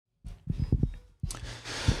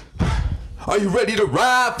Are you ready to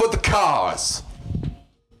ride for the cause?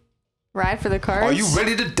 Ride for the cars? Are you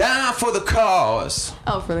ready to die for the cause?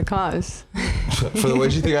 Oh, for the cause. For the, what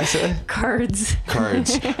did you think I said? Cards.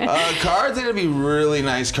 Cards. Cards, it'd be really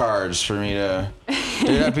nice cards for me to...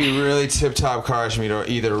 They'd have to be really tip-top cards for me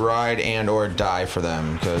to either ride and or die for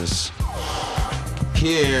them. Because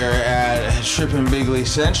here at Trippin Bigly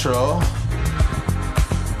Central...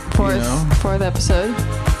 Fourth episode.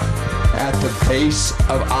 At the base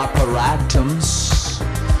of operatus.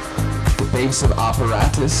 The base of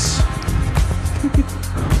apparatus.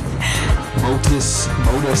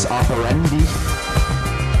 Modus operandi.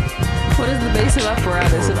 What is the base of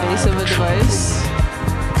apparatus? The base of a device?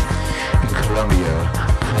 Columbia,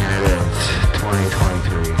 Planet Earth,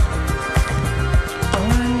 2023. Oh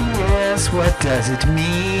yes, what does it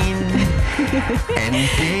mean?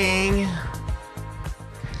 Anything.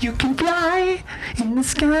 You can fly in the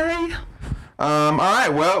sky.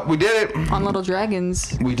 Alright, well, we did it. On Little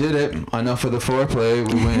Dragons. We did it. Enough of the foreplay.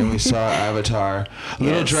 We went and we saw Avatar.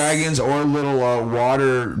 Little dragons or little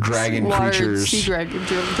water dragon creatures. Sea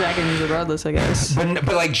dragons, regardless, I guess. But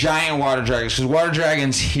like giant water dragons. Because water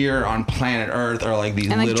dragons here on planet Earth are like these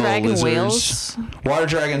and like little dragon lizards. Whales. Water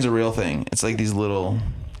dragons are a real thing. It's like these little...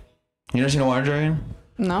 You never seen a water dragon?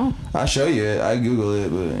 No. I'll show you it. I Google it,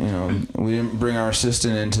 but you know, we didn't bring our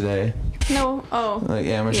assistant in today. No. Oh. Like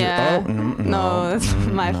amateur. Yeah. Oh, no, that's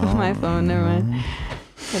my phone. Never mind.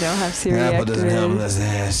 I don't have Siri Apple doesn't help activated. us.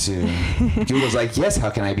 Has to. Google's like, yes,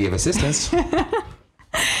 how can I be of assistance?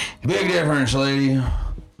 Big difference, lady.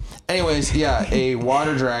 Anyways, yeah, a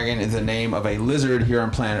water dragon is the name of a lizard here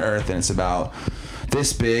on planet Earth, and it's about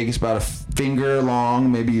this big. It's about a finger long,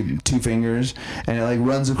 maybe 2 fingers, and it like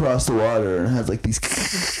runs across the water and has like these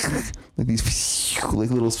like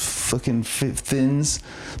little fucking fins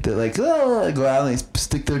that like go out and they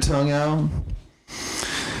stick their tongue out.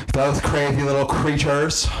 Those crazy little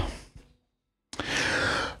creatures.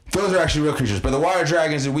 Those are actually real creatures, but the water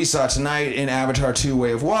dragons that we saw tonight in Avatar 2: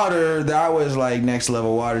 Way of Water, that was like next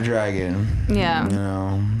level water dragon. Yeah. You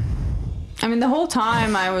know. I mean, the whole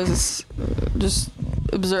time I was just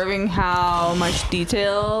observing how much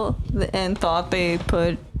detail and thought they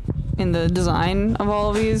put in the design of all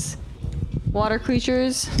of these water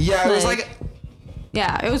creatures. Yeah, it was like...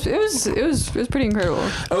 Yeah, it was pretty incredible.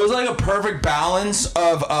 It was like a perfect balance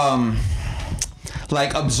of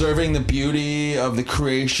like observing the beauty of the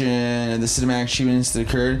creation and the cinematic achievements that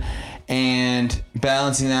occurred, and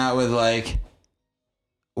balancing that with like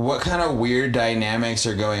what kind of weird dynamics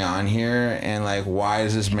are going on here, and like why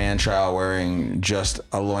is this man child wearing just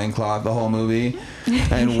a loincloth the whole movie,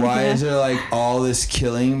 and why is there like all this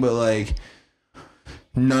killing but like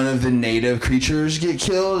none of the native creatures get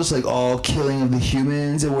killed. It's like all killing of the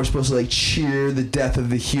humans, and we're supposed to like cheer the death of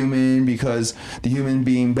the human because the human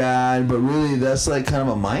being bad, but really that's like kind of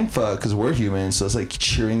a mind fuck because we're humans, so it's like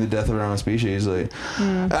cheering the death of our own species. Like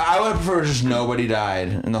I would prefer just nobody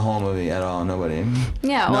died in the whole movie at all. Nobody.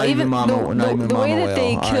 Yeah, not well, even the way that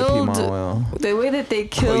they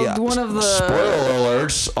killed one of the spoiler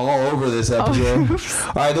alerts all over this episode.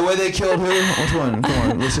 All right, the way they killed who? Which one?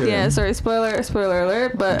 Come on, let's hear it. Yeah, sorry, spoiler alert.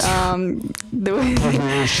 But the way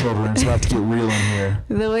children, it's about to get real in here.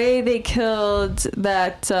 The way they killed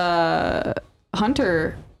that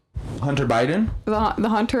Hunter Biden, the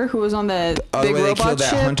Hunter who was on that big the way robot they killed ship.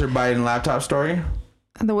 that Hunter Biden laptop story.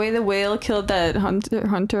 The way the whale killed that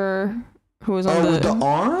Hunter who was on with the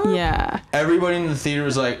arm. Yeah. Everybody in the theater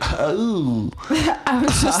was like, "Oh." I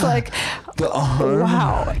was just like, "The arm."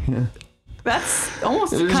 Wow. Yeah. That's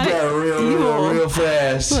almost kind of real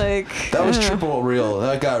fast. Like that was triple real.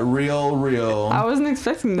 That got real. I wasn't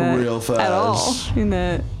expecting that real fast at all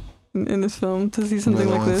in this film to see something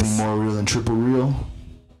like this. Anything more real than triple real?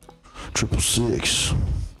 666.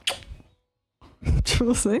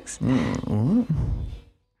 666? Mm-hmm.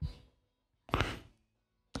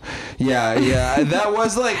 Yeah. That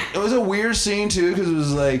was like, it was a weird scene too, because it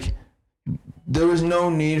was like there was no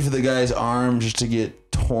need for the guy's arm just to get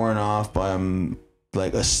torn off by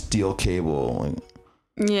like a steel cable.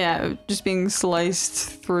 Like, yeah, just being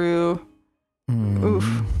sliced through.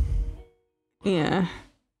 Oof. Yeah.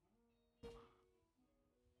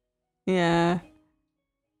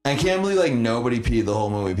 I can't believe like nobody peed the whole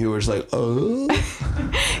movie. People were just like, oh.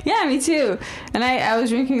 Yeah, me too. And I was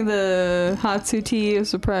drinking the Hatsu tea. I was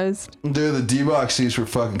surprised. Dude, the D-box seats were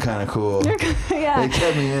fucking kind of cool. Yeah. They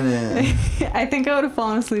kept me in it. I think I would have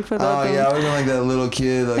fallen asleep without them. Yeah, I was like that little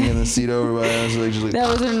kid like in the seat over by. I was like, just like that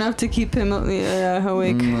wasn't enough to keep him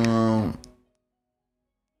awake. No.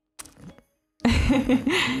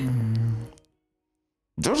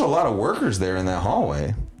 There was a lot of workers there in that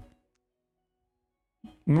hallway.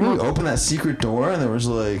 Remember we opened that secret door and there was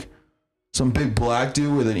like some big black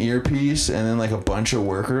dude with an earpiece and then like a bunch of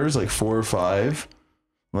workers, like 4 or 5,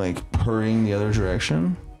 like hurrying the other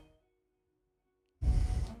direction.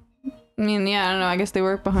 I mean, yeah, I don't know. I guess they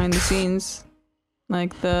work behind the scenes.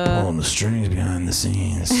 Like pulling the strings behind the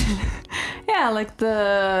scenes. Yeah, like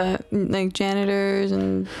like janitors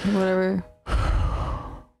and whatever.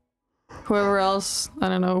 Whoever else, I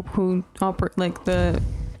don't know who operate like the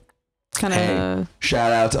kind of. Hey,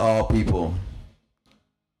 shout out to all people.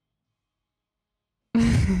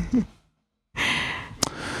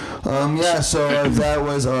 Yeah, so that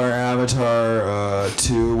was our Avatar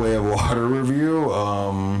 2 Way of Water review.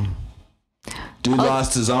 Dude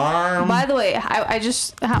lost his arm. By the way, I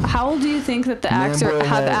just how old do you think that the actor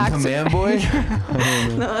have acted? Man boy.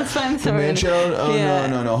 No, that's fine. The man child. Oh yeah.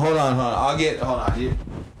 no. Hold on. Hold on.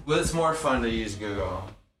 What's more fun to use Google?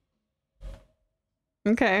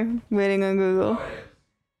 Okay, waiting on Google. Oh, it is.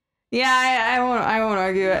 Yeah, I won't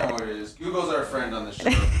argue it. No, it is. Google's our friend on the show.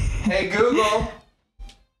 Hey Google,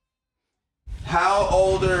 how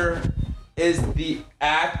older is the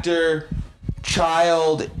actor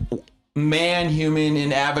child man human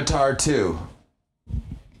in Avatar 2?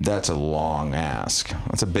 That's a long ask.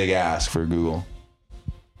 That's a big ask for Google.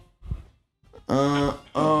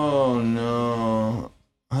 Oh no.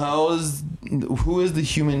 Who is the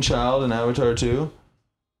human child in Avatar 2?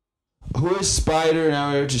 Who is Spider in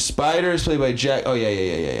Avatar 2? Spider is played by Jack. Oh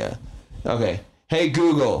yeah. Okay. Hey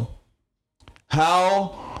Google,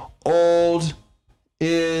 how old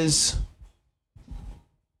is...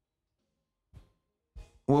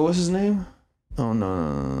 What was his name? Oh,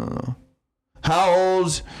 no. How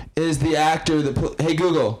old is the actor that... Hey,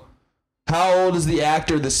 Google. How old is the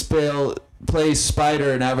actor that plays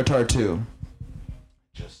Spider in Avatar 2?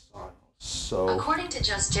 Just saw it. So... According to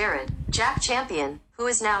Just Jared, Jack Champion, who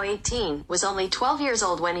is now 18, was only 12 years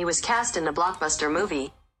old when he was cast in the blockbuster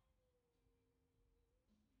movie.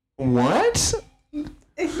 What?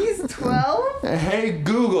 He's 12? Hey,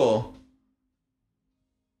 Google.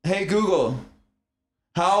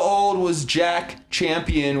 How old was Jack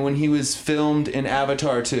Champion when he was filmed in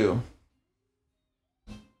Avatar 2?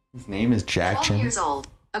 His name is Jack 12 Champion. years old.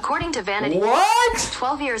 According to Vanity, What?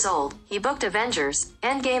 12 years old, he booked Avengers,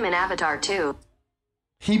 Endgame and Avatar 2.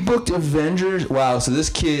 He booked Avengers. Wow, so this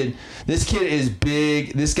kid is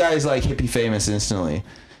big. This guy's like hippie famous instantly.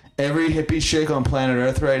 Every hippie chick on planet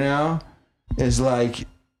Earth right now is like...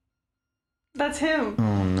 That's him.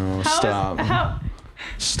 Oh no,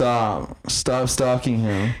 Stop stalking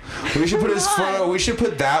him. We should put his photo. We should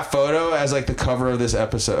put that photo as like the cover of this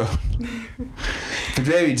episode. But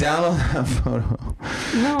baby, download that photo.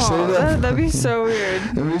 No, that'd be so weird.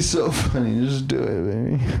 That'd be so funny. Just do it,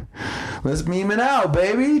 baby. Let's meme it out,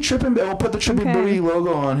 baby. Trippin'. We'll put the Trippin' Booty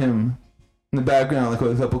logo on him in the background, like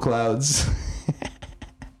with a couple clouds.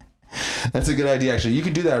 That's a good idea, actually. You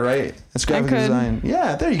could do that, right? That's graphic design.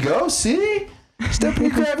 Yeah, there you go. See? Step your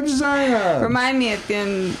graphic design up. Remind me at the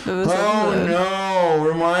end of this episode. Oh, no.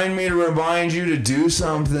 Remind me to remind you to do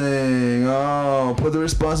something. Oh, put the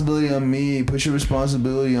responsibility on me. Put your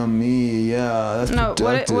responsibility on me. Yeah, that's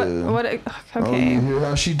productive. Okay. Oh, you hear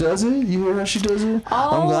how she does it?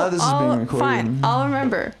 I'm glad this is being recorded. Fine. I'll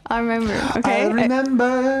remember. Okay? I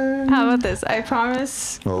remember. How about this? I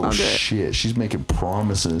promise. Oh, shit. She's making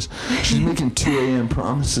promises. She's making 2 a.m.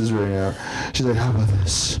 promises right now. She's like, how about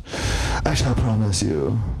this? I shall promise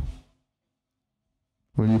you.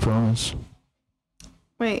 What do you promise?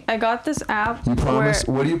 Wait, I got this app. You promise?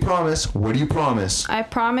 What do you promise? What do you promise? I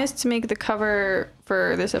promised to make the cover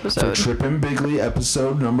for this episode. For Trippin' Bigley,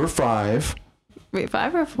 episode number 5. Wait,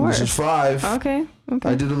 5 or 4? This is 5. Okay.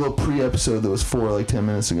 I did a little pre-episode that was 4 like 10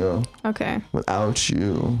 minutes ago. Okay. Without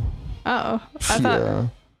you. Oh, I thought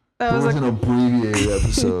that was an abbreviated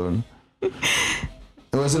episode. It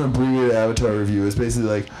was an abbreviated Avatar review. It's basically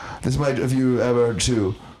like, this might review Avatar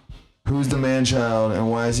 2. Who's the man-child, and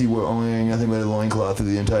why is he only wearing nothing but a loincloth through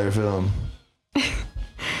the entire film?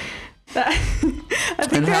 I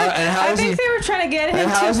think they were trying to get him. And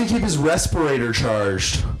how does he keep his respirator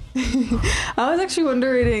charged? I was actually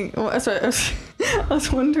wondering. I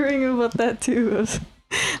was wondering about that too. I was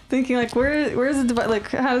thinking like, where's the device? Like,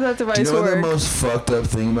 how does that device work? Do you know what the most fucked up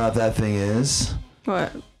thing about that thing is?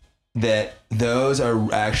 What? That those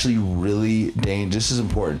are actually really dangerous. This is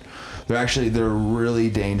important. They're really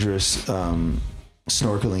dangerous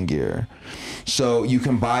snorkeling gear. So you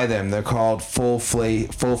can buy them. They're called full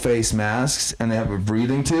face masks, and they have a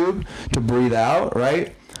breathing tube to breathe out,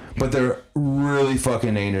 right? but they're really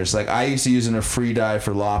fucking dangerous. Like I used to use in a free dive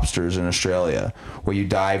for lobsters in Australia, where you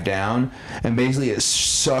dive down and basically it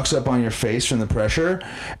sucks up on your face from the pressure,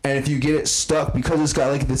 and if you get it stuck, because it's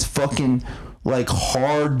got like this fucking like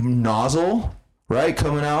hard nozzle, right,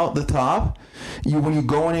 coming out the top, when you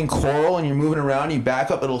go in coral and you're moving around, you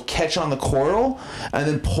back up, it'll catch on the coral and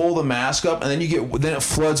then pull the mask up, and then then it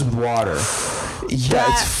floods with water. Yeah,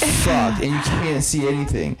 it's fucked, and you can't see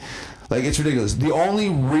anything. Like, it's ridiculous. The only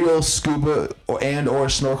real scuba and or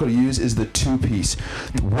snorkel to use is the two-piece.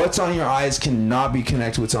 What's on your eyes cannot be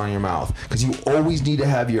connected to what's on your mouth, because you always need to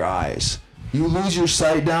have your eyes. You lose your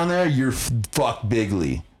sight down there, you're fucked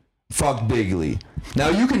bigly. Fucked bigly. Now,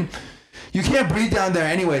 you can't breathe down there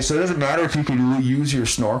anyway, so it doesn't matter if you can use your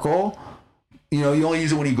snorkel. You know, you only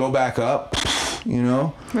use it when you go back up, you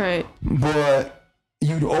know? Right. But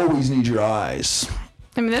you'd always need your eyes.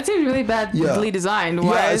 I mean, that seems really badly designed.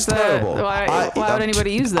 Why is that? Terrible. Why would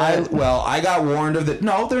anybody use that? I got warned of that.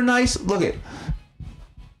 No, they're nice. Look,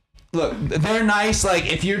 they're nice.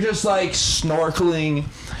 Like, if you're just like snorkeling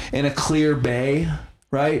in a clear bay,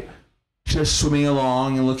 right? Just swimming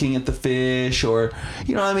along and looking at the fish, or,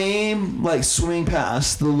 you know what I mean? Like swimming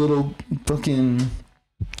past the little fucking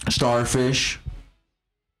starfish,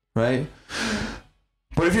 right?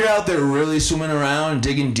 But if you're out there really swimming around,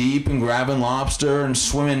 digging deep and grabbing lobster and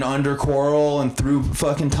swimming under coral and through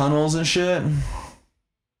fucking tunnels and shit,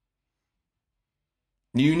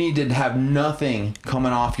 you need to have nothing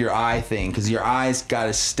coming off your eye thing, because your eyes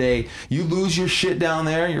gotta stay. You lose your shit down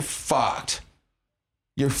there, you're fucked.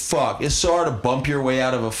 You're fucked. It's so hard to bump your way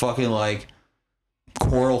out of a fucking like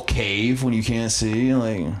coral cave when you can't see.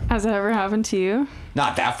 Like, has that ever happened to you?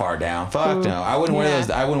 Not that far down. Fuck no. I wouldn't wear those.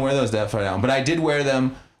 I wouldn't wear those that far down. But I did wear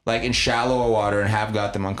them like in shallower water, and have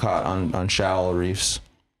got them on shallow reefs.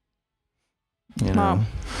 You know. Wow.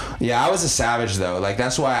 Yeah, I was a savage though. Like,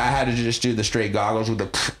 that's why I had to just do the straight goggles with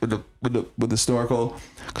the snorkel,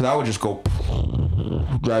 because I would just go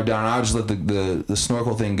drive down, and I would just let the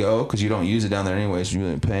snorkel thing go, because you don't use it down there anyways. So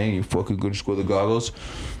you're paying. You fucking go just go with the goggles.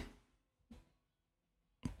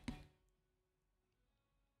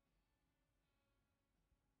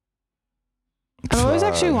 I've always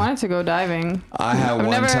actually wanted to go diving. I have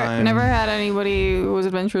time. Never had anybody who was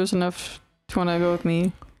adventurous enough to want to go with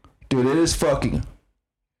me. Dude, it is fucking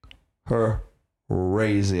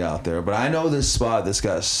crazy out there. But I know this spot that's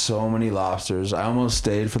got so many lobsters. I almost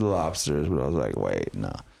stayed for the lobsters, but I was like, wait,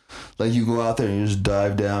 no. Like, you go out there and you just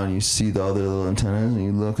dive down and you see all their little antennas, and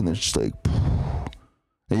you look and they're just like,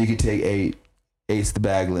 and you can take 8. 8's the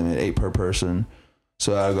bag limit, 8 per person.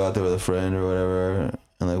 So I'll go out there with a friend or whatever,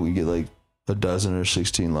 and like we get like a dozen or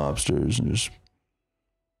 16 lobsters, and just,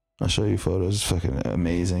 I'll show you photos. It's fucking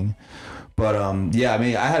amazing. But yeah, I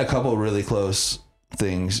mean, I had a couple of really close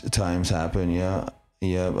times happen. Yeah,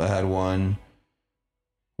 I had one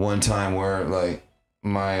time where like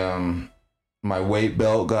my weight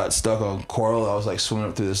belt got stuck on coral. I was like swimming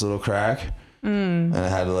up through this little crack, and I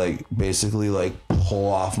had to like basically like pull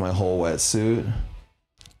off my whole wetsuit.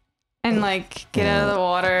 And like get out of the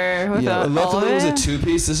water without all luckily of it was it? a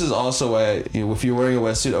 2-piece. This is also why, if you're wearing a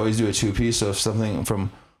wetsuit, always do a 2-piece. So if something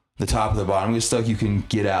from the top to the bottom gets stuck, you can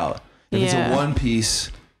get out. If it's a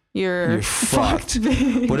 1-piece, you're fucked.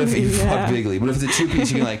 What if you fuck bigly? What if it's a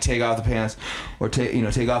 2-piece? You can like take off the pants, or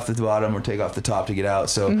take off the bottom, or take off the top to get out.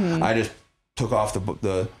 So I just took off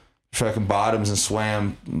the fucking bottoms and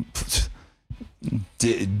swam.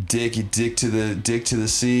 Dick to the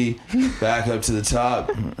sea, back up to the top.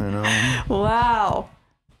 You know. Wow.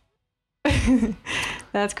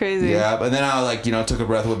 That's crazy. Yeah, but then I like took a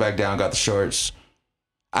breath, went back down, got the shorts.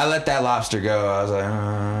 I let that lobster go. I was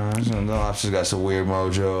like, the lobster's got some weird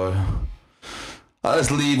mojo. I'll just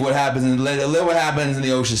leave what happens and let what happens in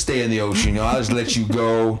the ocean stay in the ocean. I'll just let you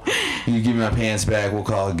go. You give me my pants back. We'll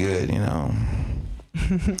call it good. Well,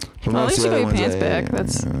 at least you got your pants back.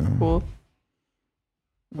 That's cool.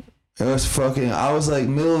 It was fucking, I was like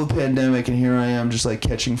middle of a pandemic, and here I am just like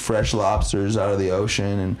catching fresh lobsters out of the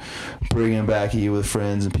ocean and bringing them back at you with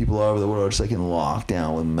friends, and people all over the world just like in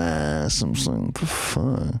lockdown with masks. I'm just like, what the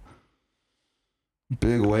fuck?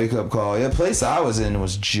 Big wake up call. Yeah, the place I was in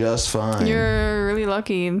was just fine. You're really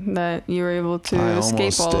lucky that you were able to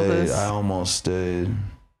escape all of this. I almost stayed.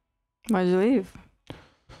 Why'd you leave?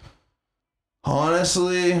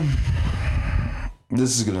 Honestly,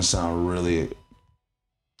 this is gonna sound really,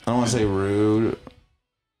 I don't want to say rude.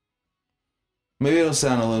 Maybe it'll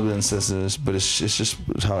sound a little bit insensitive, but it's just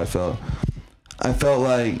how I felt. I felt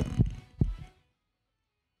like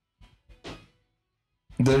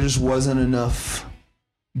there just wasn't enough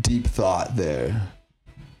deep thought there.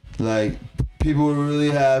 Like, people were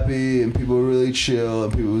really happy and people were really chill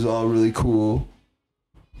and people was all really cool.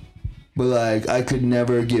 But like I could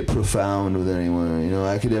never get profound with anyone, you know.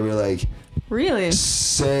 I could never like really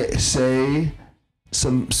say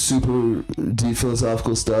some super deep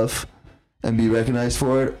philosophical stuff and be recognized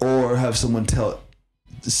for it, or have someone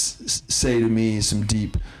say to me some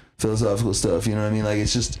deep philosophical stuff, you know what I mean? Like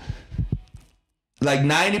it's just like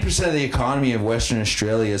 90% of the economy of Western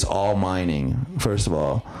Australia is all mining, first of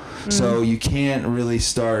all. So you can't really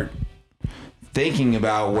start thinking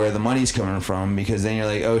about where the money's coming from, because then you're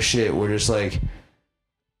like, oh shit, we're just like,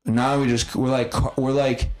 now we're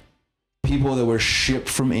like people that were shipped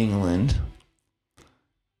from England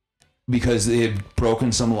because they had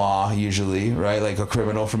broken some law, usually, right? Like a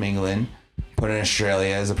criminal from England put in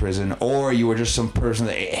Australia as a prison, or you were just some person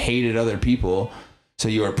that hated other people, so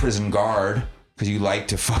you were a prison guard because you like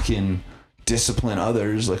to fucking discipline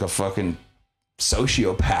others like a fucking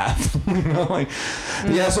sociopath. You know, like,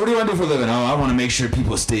 yeah, so what do you want to do for a living? Oh, I want to make sure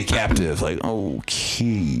people stay captive. Like,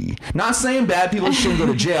 okay. Not saying bad people shouldn't go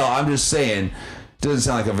to jail. I'm just saying it doesn't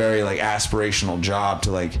sound like a very like aspirational job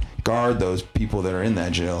to like guard those people that are in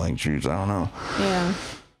that jail. Like, geez, I don't know. Yeah.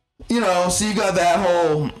 You know, so you got that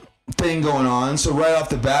whole thing going on. So right off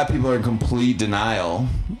the bat, people are in complete denial,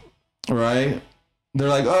 right? They're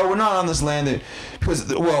like, oh, we're not on this land because,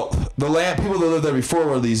 well, the land, people that lived there before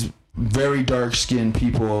were these very dark-skinned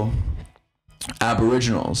people,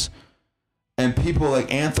 Aboriginals. And people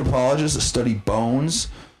like anthropologists that study bones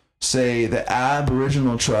say the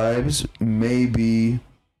Aboriginal tribes may be,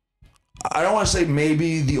 I don't want to say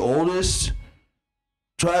maybe the oldest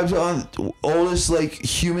tribes on, oldest like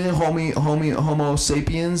human homo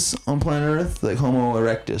sapiens on planet Earth, like Homo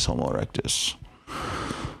erectus.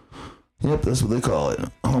 Yep, that's what they call it.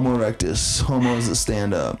 Homo erectus. Homos that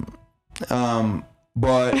stand up.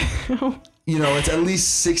 But, you know, it's at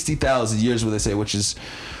least 60,000 years, what they say, which is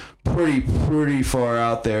pretty far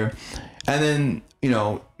out there. And then, you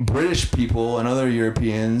know, British people and other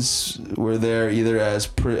Europeans were there either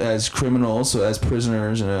as criminals, so as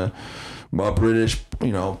prisoners in a British,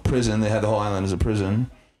 you know, prison. They had the whole island as a prison.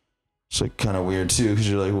 It's like kind of weird too, because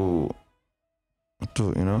you're like, well,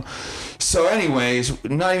 you know. So anyways,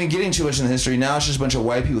 not even getting too much in the history, now it's just a bunch of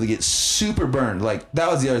white people that get super burned. Like that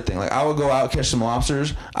was the other thing. Like I would go out, catch some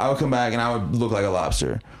lobsters, I would come back and I would look like a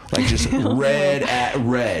lobster, like just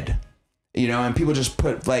red, you know. And people just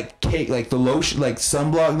put like cake, like the lotion, like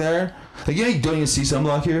sunblock there, like, you know, you don't even see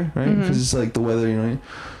sunblock here, right? Because it's like the weather, you know.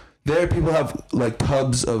 There people have like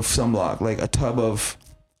tubs of sunblock, like a tub of,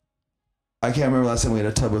 I can't remember last time we had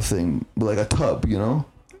a tub of thing, but like a tub, you know.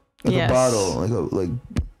 Like a bottle, like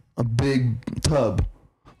a big tub,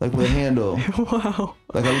 like with a handle. Wow.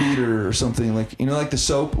 Like a liter or something, like, you know, like the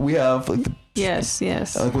soap we have, like the, yes.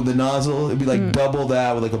 Like with the nozzle, it'd be like double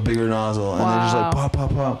that with like a bigger nozzle, and then just like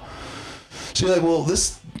pop. So you're like, well,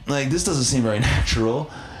 this doesn't seem very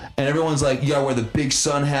natural, and everyone's like, you gotta wear the big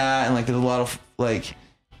sun hat, and like there's a lot of like,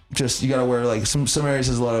 just you gotta wear like some areas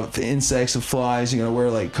there's a lot of insects and flies, you gotta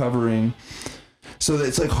wear like covering, so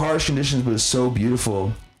it's like harsh conditions, but it's so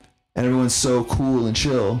beautiful. And everyone's so cool and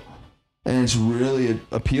chill, and it's really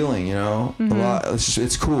appealing, you know. A lot.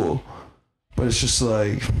 It's cool, but it's just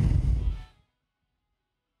like,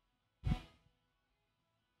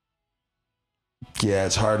 yeah,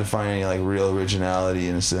 it's hard to find any like real originality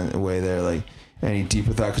in a way there, like any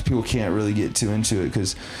deeper thought, because people can't really get too into it,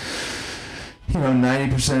 because, you know,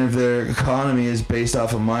 90% of their economy is based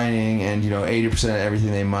off of mining, and, you know, 80% of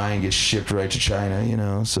everything they mine gets shipped right to China, you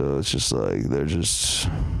know. So it's just like they're just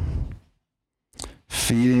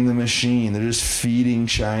feeding the machine. They're just feeding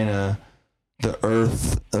China the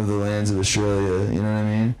earth of the lands of Australia. You know what I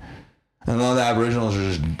mean? And a lot of the Aboriginals are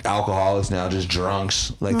just alcoholics now, just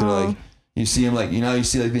drunks. Like they're like, you see them like, you know, you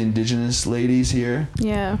see like the indigenous ladies here.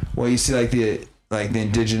 Yeah. Well, you see like the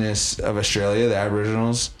indigenous of Australia, the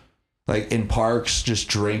Aboriginals, like in parks, just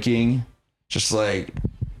drinking, just like,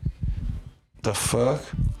 the fuck.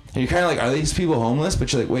 And you're kind of like, are these people homeless?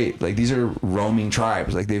 But you're like, wait, like these are roaming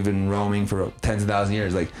tribes. Like they've been roaming for tens of thousands of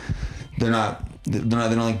years. Like they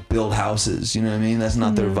don't like build houses. You know what I mean? That's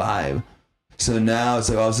not their vibe. So now it's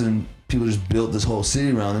like all of a sudden people just built this whole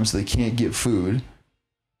city around them so they can't get food.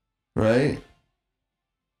 Right?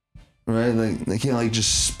 Like they can't like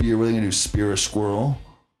just spear, what are they gonna do? Spear a squirrel?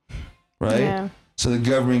 Right? Yeah. So the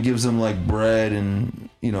government gives them like bread and,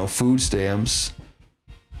 you know, food stamps.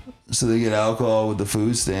 So they get alcohol with the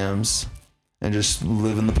food stamps and just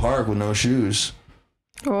live in the park with no shoes.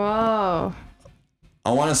 Whoa.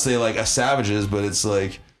 I want to say like a savages, but it's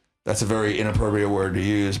like, that's a very inappropriate word to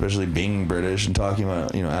use, especially being British and talking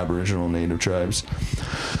about, you know, Aboriginal native tribes.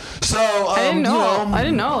 So I didn't know. You know, I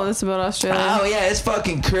didn't know this about Australia. Oh yeah, it's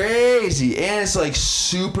fucking crazy, and it's like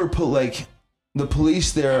super. Like the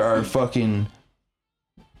police there are fucking.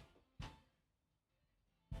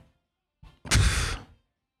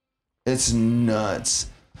 It's nuts.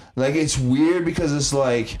 Like it's weird because it's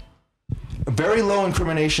like a very low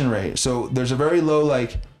incrimination rate. So there's a very low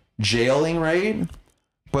like jailing rate,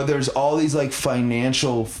 but there's all these like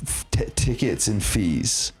financial tickets and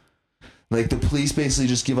fees. Like the police basically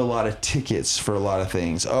just give a lot of tickets for a lot of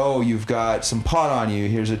things. Oh, you've got some pot on you.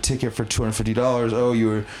 Here's a ticket for $250. Oh, you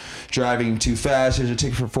were driving too fast. Here's a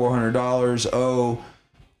ticket for $400. Oh,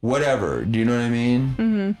 whatever. Do you know what I mean?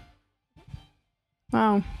 Mm-hmm.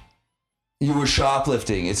 Wow. You were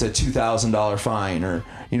shoplifting. It's a $2,000 fine, or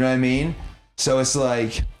you know what I mean? So it's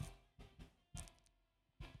like.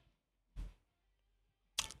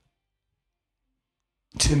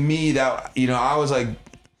 To me, that, you know, I was like,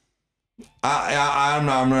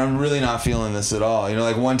 I'm really not feeling this at all. You know,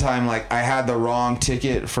 like one time, like I had the wrong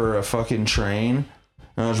ticket for a fucking train,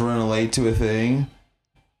 and I was running late to a thing,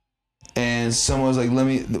 and someone was like,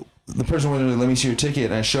 the person was like, let me see your ticket,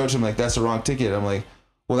 and I showed him like, that's the wrong ticket. I'm like,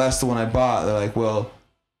 well, that's the one I bought. They're like, well,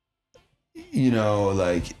 you know,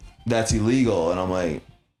 like that's illegal, and I'm like,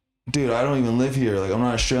 dude, I don't even live here. Like I'm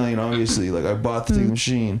not Australian, obviously. Like I bought the ticket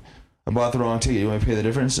machine. I bought the wrong ticket. You want me to pay the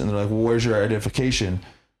difference? And they're like, well, where's your identification?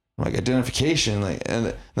 I'm like, identification? Like, and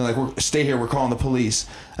they're like, stay here. We're calling the police.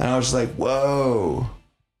 And I was just like, whoa.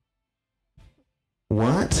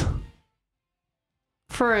 What?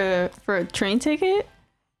 For a train ticket?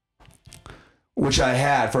 Which I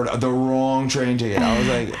had for the wrong train ticket. I was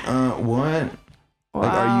like, what? Wow.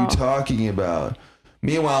 Like, are you talking about?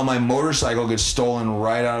 Meanwhile, my motorcycle gets stolen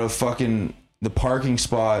right out of fucking the parking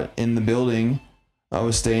spot in the building I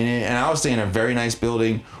was staying in, and I was staying in a very nice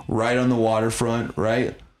building right on the waterfront,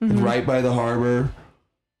 right? Mm-hmm. Right by the harbor.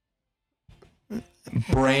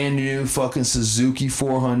 Brand new fucking Suzuki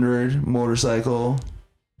 400 motorcycle.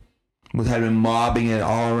 Had been mobbing it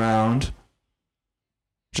all around.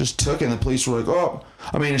 Just took it, and the police were like, oh.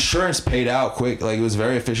 I mean, insurance paid out quick. Like, it was a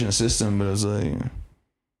very efficient system, but it was like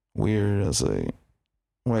weird. I was like,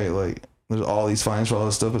 wait, like, there's all these fines for all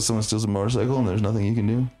this stuff, but someone steals a motorcycle and there's nothing you can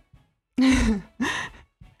do?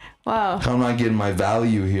 Wow. How am I getting my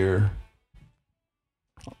value here?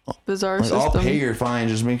 Bizarre Like, system. I'll pay your fine.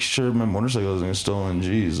 Just make sure my motorcycle doesn't get stolen.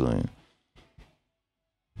 Jeez, like.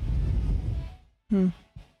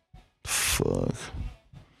 Fuck.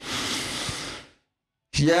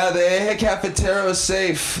 Yeah, the cafeteria is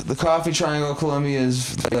safe. The Coffee Triangle, Colombia,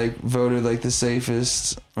 is like voted like the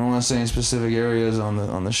safest. I don't want to say in specific areas on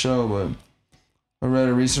the show, but I read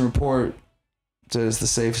a recent report that it's the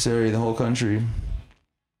safest area in the whole country.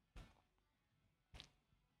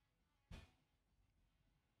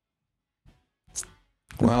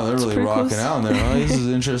 Wow, they're really rocking close. out in there, huh? This is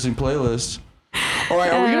an interesting playlist. All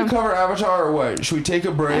right, are we gonna cover Avatar or what? Should we take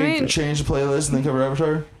a break, change the playlist, and then cover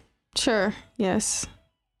Avatar? Sure. Yes.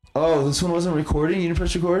 Oh, this one wasn't recording? You didn't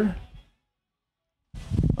press record?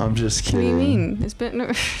 I'm just kidding. What do you mean? It's been... Dude.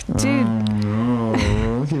 Oh,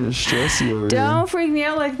 no. Look at the stress you over Don't here. freak me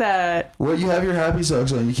out like that. Well, you have your happy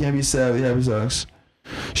socks on. You can't be sad with happy socks.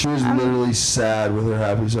 She was literally sad with her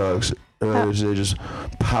happy socks earlier today, just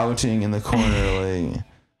pouting in the corner. Like.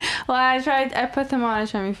 Well, I put them on. I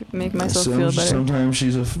try to make myself feel better. Sometimes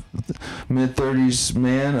she's a mid-30s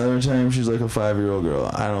man. Other times she's like a 5-year-old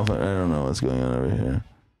girl. I don't know what's going on over here.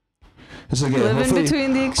 It's okay. Living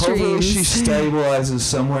between the extremes. Hopefully she stabilizes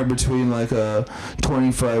somewhere between like a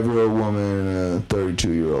 25-year-old woman and a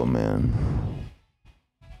 32-year-old man.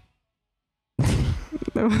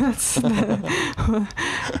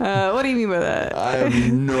 What do you mean by that? I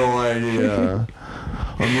have no idea.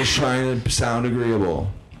 I'm just trying to sound agreeable.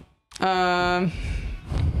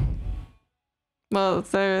 Well,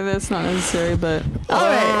 that's not necessary, but all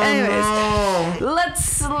right. Anyways, let's.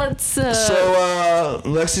 So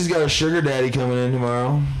Lexi's got a sugar daddy coming in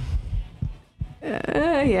tomorrow.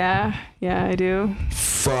 Yeah, I do.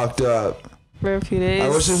 Fucked up. For a few days. I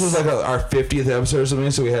wish this was like our 50th episode or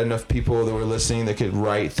something, so we had enough people that were listening that could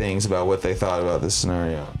write things about what they thought about this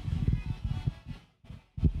scenario.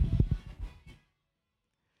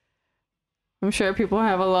 I'm sure people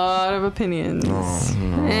have a lot of opinions. Oh,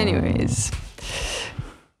 no. Anyways.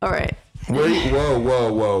 All right. Whoa.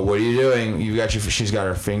 What are you doing? She's got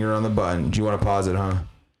her finger on the button. Do you want to pause it, huh?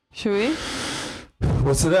 Should we?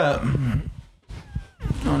 What's it at?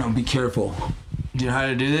 Oh, no, be careful. Do you know how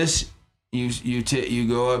to do this? You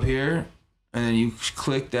go up here, and then you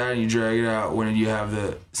click that, and you drag it out when you have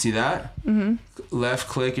the... See that? Mm-hmm. Left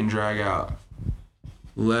click and drag out.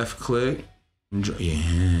 Left click. And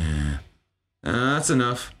yeah. That's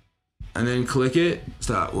enough. and then click it.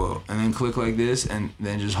 Stop. Whoa. And then click like this, and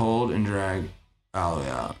then just hold and drag all the way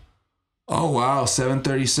out. Oh wow,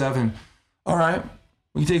 7:37. All right,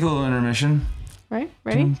 we can take a little intermission. Right?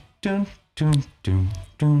 Ready? Dun, dun, dun,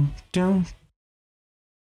 dun, dun.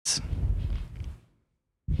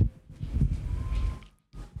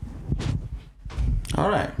 All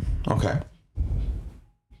right. Okay.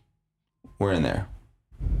 We're in there.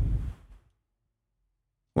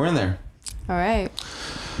 We're in there. All right.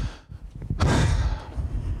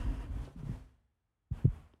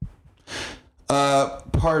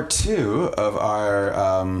 Part 2 of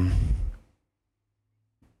our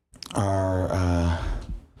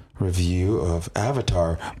review of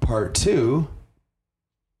Avatar. Part 2,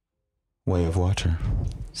 Way of Water.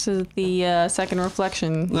 This is the second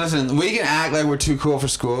reflection. Listen, we can act like we're too cool for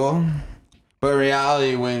school, but in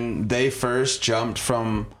reality, when they first jumped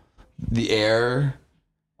from the air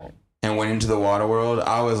and went into the water world,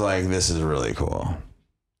 I was like, this is really cool.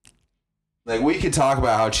 Like, we could talk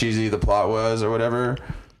about how cheesy the plot was or whatever,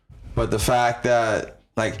 but the fact that,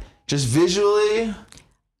 like, just visually,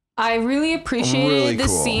 I really appreciated really the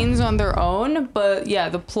cool. scenes on their own, but yeah,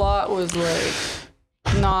 the plot was like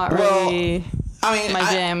not really my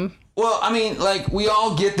jam. Like, we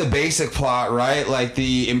all get the basic plot, right? Like,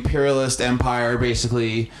 the imperialist empire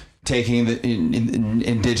basically taking the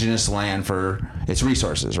indigenous land for its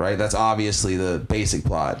resources, right? That's obviously the basic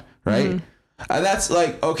plot, right? Mm-hmm. And that's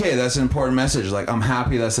like, okay, that's an important message. Like, I'm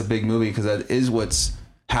happy that's a big movie because that is what's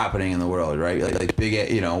happening in the world, right? Like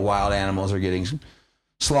big, wild animals are getting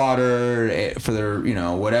slaughtered for their,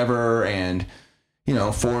 whatever, and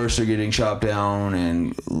forests are getting chopped down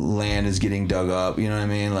and land is getting dug up. You know what I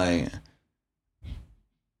mean? Like,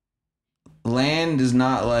 land is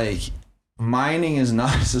not like, mining is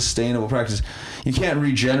not a sustainable practice. You can't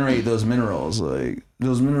regenerate those minerals. Like,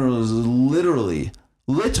 those minerals literally,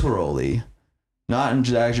 not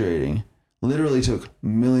exaggerating, literally took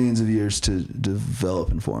millions of years to develop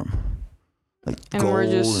and form. Like, and gold we're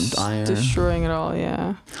just and iron. Destroying it all,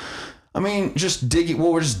 yeah. I mean, just digging.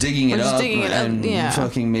 Well, we're just digging it up and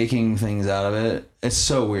fucking making things out of it. It's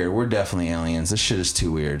so weird. We're definitely aliens. This shit is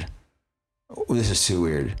too weird. This is too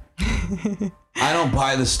weird. I don't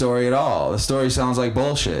buy the story at all. The story sounds like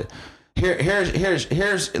bullshit. Here's.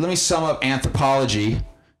 Let me sum up anthropology.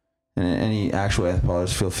 And any actual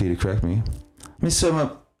anthropologist, feel free to correct me. Let me sum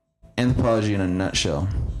up anthropology in a nutshell.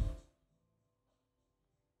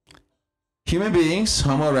 Human beings,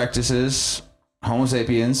 Homo erectuses, Homo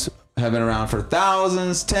sapiens, have been around for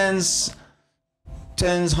thousands, tens,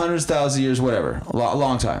 hundreds, thousands of years, whatever. A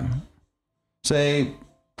long time. Say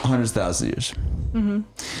hundreds, thousands of years. Mm-hmm.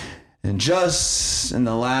 And just in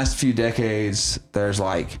the last few decades, there's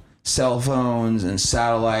like cell phones and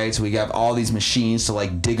satellites. We have all these machines to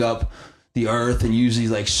like dig up the earth and use these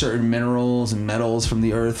like certain minerals and metals from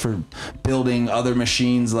the earth for building other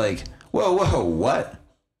machines. Like, whoa, what?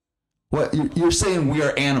 What, you're saying we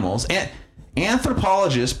are animals?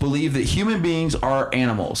 Anthropologists believe that human beings are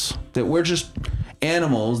animals, that we're just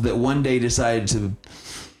animals that one day decided to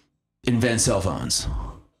invent cell phones.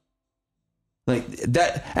 Like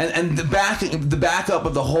that, and the backup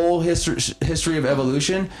of the whole history of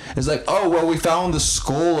evolution is like, oh well, we found the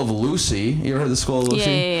skull of Lucy. You ever heard the skull of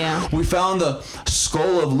Lucy? Yeah. We found the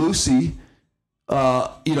skull of Lucy,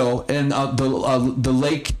 in the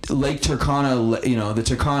Lake Turkana,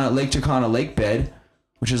 the Lake Turkana lake bed,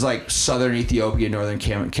 which is like southern Ethiopia, northern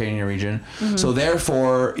Kenya region. Mm-hmm. So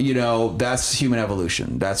therefore, that's human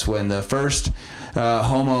evolution. That's when the first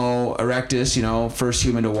Homo erectus, first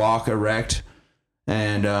human to walk erect.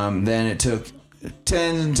 And then it took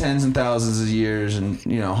tens and tens and thousands of years and,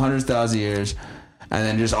 hundreds of thousands of years. And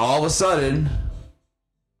then just all of a sudden,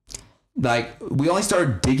 like, we only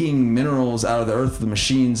started digging minerals out of the earth with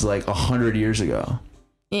machines like 100 years ago.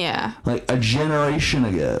 Yeah. Like a generation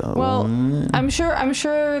ago. Well, I'm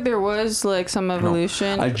sure there was like some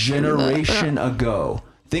evolution. No, a generation ago.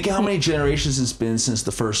 Think of how many generations it's been since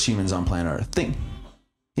the first humans on planet Earth. Think.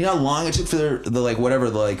 You know how long it took for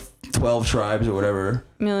the 12 tribes or whatever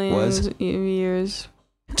millions of years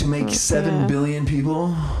to make 7 billion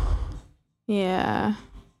people? Yeah.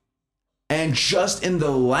 And just in the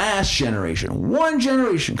last generation, one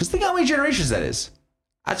generation, because think how many generations that is.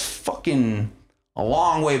 That's fucking a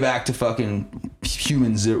long way back to fucking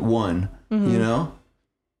humans one, mm-hmm.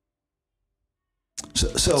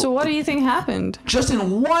 So what do you think happened? Just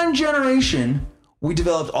in one generation, we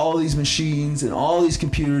developed all these machines and all these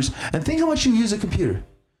computers. And think how much you use a computer.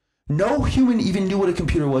 No human even knew what a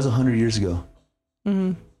computer was 100 years ago.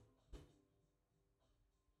 Mm-hmm.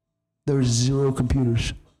 There were 0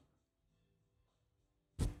 computers.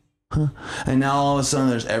 And now all of a sudden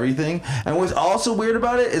there's everything. And what's also weird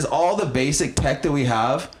about it is all the basic tech that we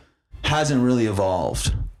have hasn't really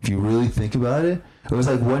evolved. If you really think about it, it was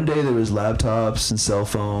like one day there was laptops and cell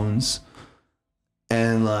phones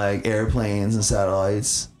and like airplanes and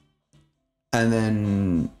satellites, and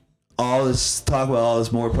then all this talk about all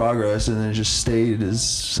this more progress, and then it just stayed as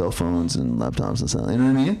cell phones and laptops and satellites. You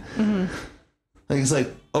know what I mean? Mm-hmm. Like it's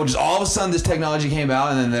like, oh, just all of a sudden this technology came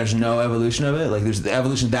out, and then there's no evolution of it. Like there's the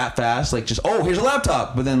evolution that fast. Like just, oh, here's a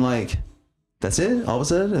laptop, but then like that's it all of a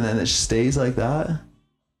sudden, and then it just stays like that.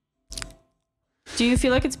 Do you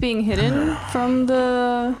feel like it's being hidden from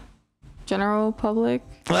the general public?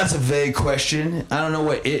 Well, that's a vague question. I don't know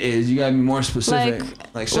what it is. You gotta be more specific.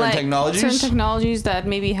 Like certain technologies? Certain technologies that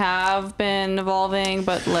maybe have been evolving,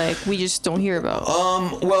 but like we just don't hear about.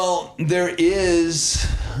 Well, there is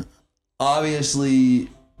obviously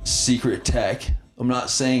secret tech. I'm not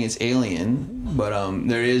saying it's alien, but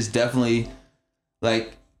there is definitely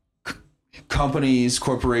like companies,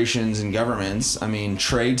 corporations, and governments. I mean,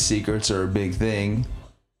 trade secrets are a big thing.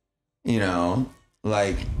 You know,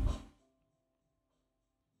 like,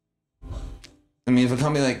 I mean, if a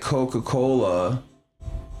company like Coca-Cola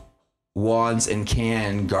wants and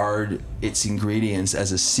can guard its ingredients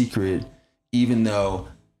as a secret, even though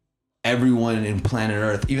everyone in planet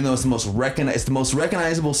Earth, even though it's the most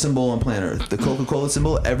recognizable symbol on planet Earth, the Coca-Cola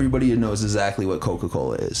symbol, everybody knows exactly what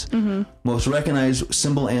Coca-Cola is. Mm-hmm. Most recognized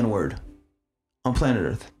symbol and word on planet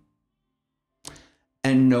Earth.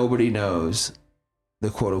 And nobody knows the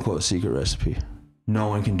quote-unquote secret recipe. No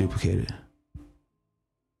one can duplicate it.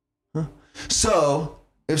 Huh? So,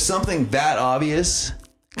 if something that obvious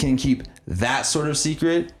can keep that sort of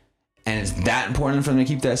secret, and it's that important for them to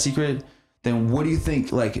keep that secret, then what do you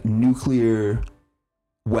think, like, nuclear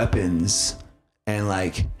weapons and,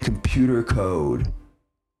 like, computer code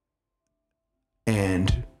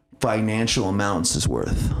and financial amounts is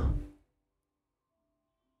worth?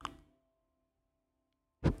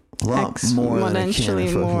 A lot more than a can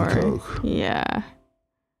of fucking Coke. Yeah.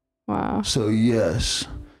 Wow. So, yes.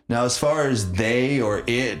 Now, as far as they or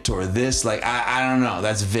it or this, like, I don't know.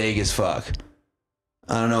 That's vague as fuck.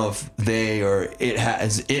 I don't know if they or it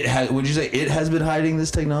has, would you say it has been hiding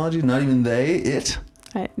this technology? Not even they, it?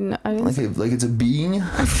 I didn't like it's a being?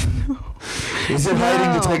 Is it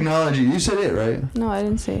hiding the technology? You said it, right? No, I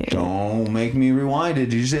didn't say it. Don't make me rewind it.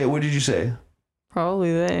 Did you say it? What did you say?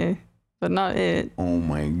 Probably they, but not it. Oh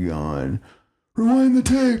my God. Rewind the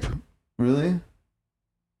tape. Really?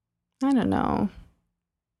 I don't know.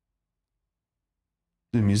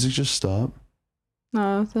 Did music just stop?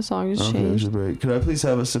 No, the song just changed. Just break. Could I please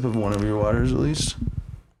have a sip of one of your waters at least?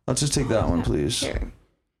 I'll just take that one, please. Here.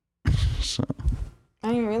 So. I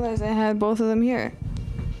didn't realize I had both of them here.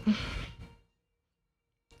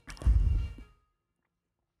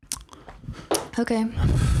 Okay.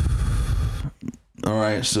 All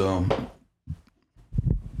right, so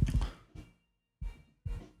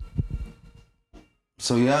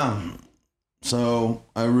yeah. So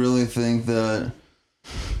I really think that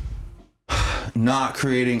not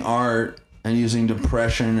creating art and using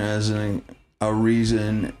depression as a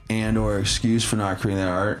reason and or excuse for not creating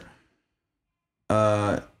that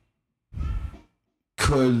art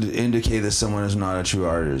could indicate that someone is not a true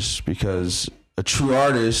artist, because a true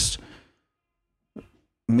artist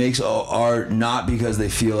makes art not because they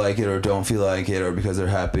feel like it or don't feel like it or because they're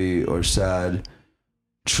happy or sad.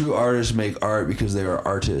 True artists make art because they are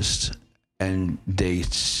artists, and they,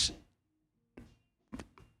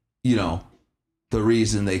 you know, the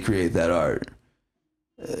reason they create that art.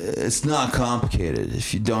 It's not complicated.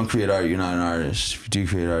 If you don't create art, you're not an artist. If you do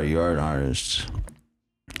create art, you are an artist.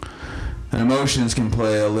 And emotions can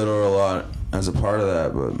play a little or a lot as a part of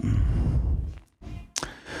that, but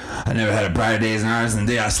I never had a brighter day as an artist than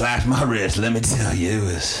the day I slashed my wrist. Let me tell you, it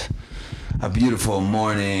was a beautiful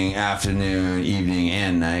morning, afternoon, evening,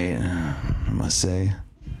 and night, I must say.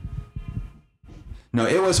 No,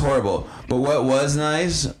 it was horrible. But what was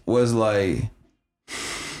nice was like,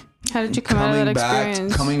 how did you come out of that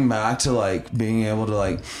experience? Coming back to like being able to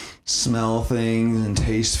like smell things and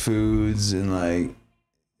taste foods and like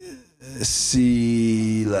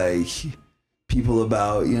see like people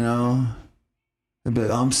about, you know, and be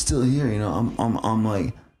like, I'm still here, you know,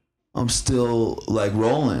 I'm still like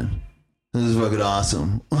rolling. This is fucking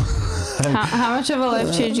awesome. How much of a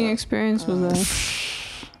life-changing experience was that?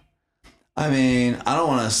 I mean, I don't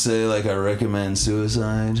want to say like I recommend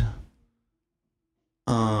suicide.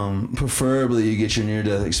 Preferably you get your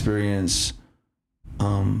near-death experience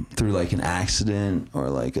through like an accident or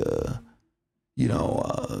like a, you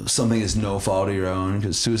know, something that's no fault of your own,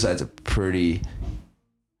 because suicide's a pretty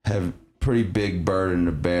pretty big burden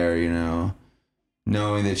to bear, you know,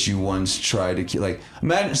 knowing that you once tried to kill. Like,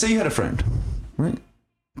 imagine, say you had a friend, right?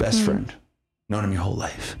 Best friend, known him your whole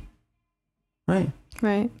life, right?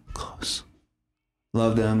 Right. Close.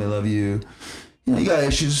 Love them, they love you. You know, you got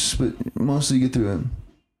issues, but mostly you get through it.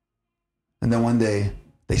 And then one day,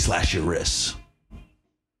 they slash your wrists.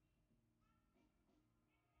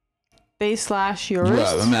 They slash your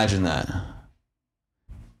wrist? Yeah, imagine that.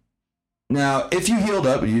 Now, if you healed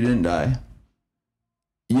up and you didn't die,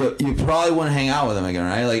 you probably want to hang out with them again,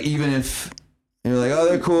 right? Like, even if you're like, oh,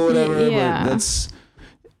 they're cool, whatever, yeah. but that's...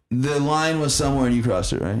 The line was somewhere and you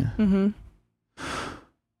crossed it, right? Mm-hmm.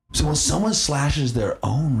 So when someone slashes their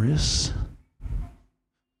own wrists,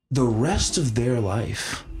 the rest of their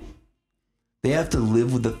life, they have to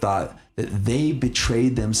live with the thought that they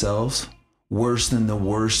betrayed themselves worse than the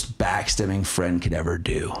worst backstabbing friend could ever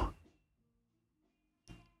do.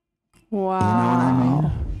 Wow. You know what I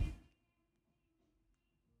mean?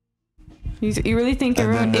 You really think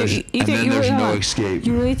everyone? There's no escape.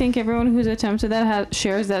 You really think everyone who's attempted that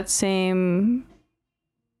shares that same,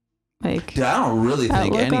 like? Dude, I don't really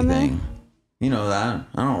think anything. anything. You know that.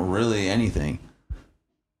 I don't really anything.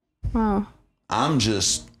 Wow. I'm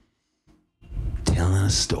just telling a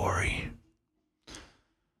story.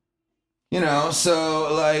 You know,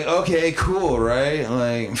 so like, okay, cool, right?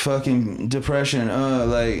 Like fucking depression.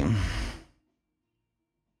 Like.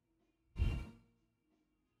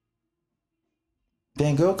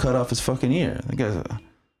 Van Gogh cut off his fucking ear. That guy's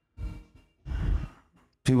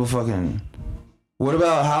people fucking. What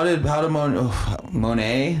about how did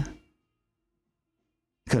Monet?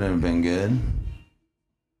 Couldn't have been good.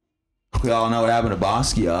 We all know what happened to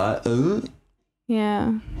Basquiat.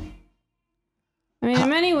 Yeah. I mean, in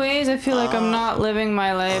many ways, I feel like I'm not living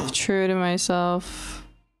my life true to myself.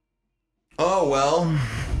 Oh well.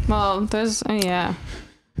 Well, there's yeah.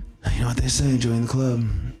 You know what they say? Join the club.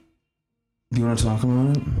 Do you want to talk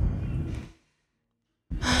about it?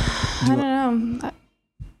 I don't know.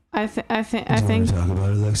 I think. Want to talk about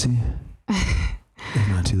it, Lexi? It's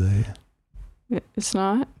not too late. It's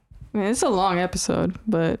not. I mean, it's a long episode,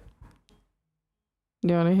 but do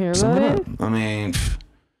you want to hear about it? I mean,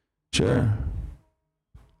 sure.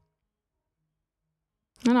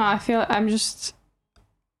 I don't know. I feel I'm just,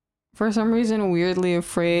 for some reason, weirdly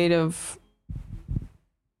afraid of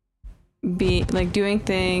doing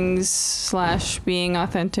things / being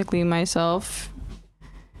authentically myself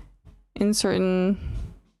in certain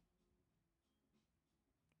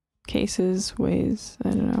cases, ways. I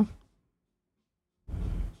don't know.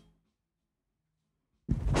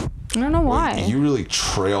 I don't know why. You really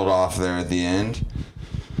trailed off there at the end.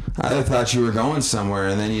 I thought you were going somewhere,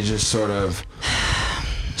 and then you just sort of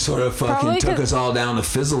fucking took us all down to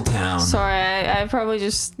Fizzletown. Sorry, I probably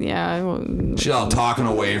just, She's all talking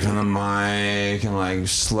away from the mic and like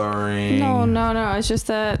slurring. No. It's just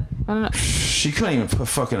that, I don't know. She couldn't even put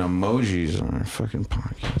fucking emojis on her fucking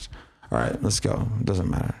podcast. All right, let's go. It doesn't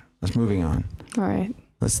matter. Let's moving on. All right.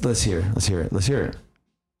 Let's hear it.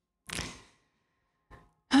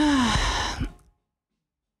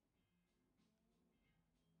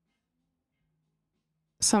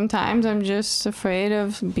 Sometimes I'm just afraid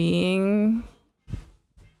of being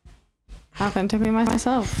authentically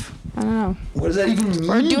myself. I don't know. What does that even mean?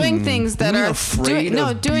 Or doing things that are afraid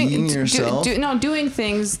of being yourself. Doing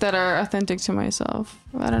things that are authentic to myself.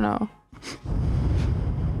 I don't know.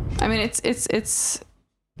 I mean, it's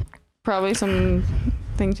probably something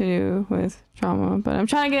to do with trauma, but I'm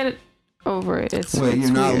trying to get over it. Wait,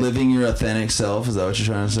 you're not weird. living your authentic self? Is that what you're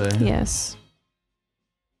trying to say? Yes.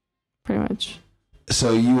 Pretty much.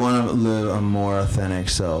 So you want to live a more authentic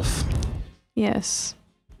self? Yes.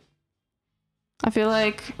 I feel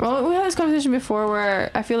like, well, we had this conversation before where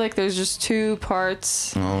I feel like there's just two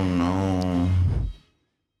parts Oh no.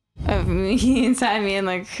 of me inside me, and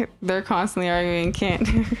like they're constantly arguing. Can't.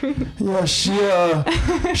 Yeah,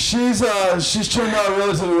 she's turned out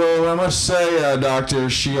relatively well. I must say, doctor,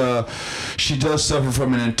 she does suffer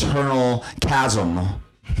from an internal chasm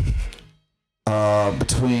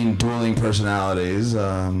between dueling personalities.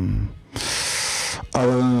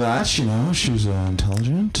 Other than that, you know, she's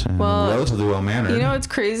intelligent and relatively well-mannered. You know what's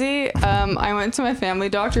crazy? I went to my family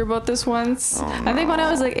doctor about this once. Oh, no. I think when I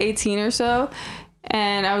was like 18 or so.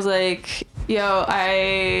 And I was like, yo,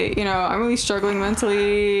 I'm really struggling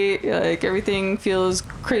mentally. Like, everything feels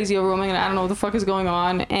crazy, overwhelming, and I don't know what the fuck is going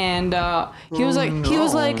on. And he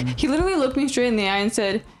literally looked me straight in the eye and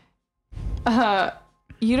said,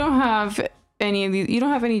 you don't have any of these, you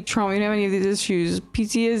don't have any trauma, you don't have any of these issues.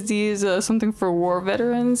 PTSD is something for war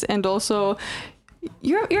veterans, and also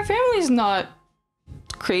your family's not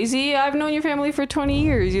crazy? I've known your family for 20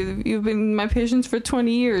 years. You've been my patients for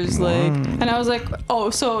 20 years. Like, and I was like,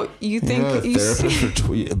 oh, so you think you have a therapist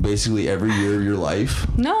for basically every year of your life?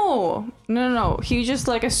 No. He just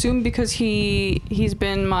like assumed because he's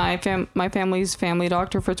been my family's family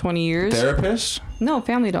doctor for 20 years. Therapist? No,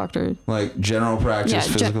 family doctor. Like general practice,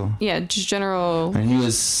 physical? Just general. And he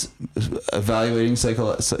was evaluating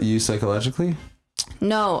you psychologically?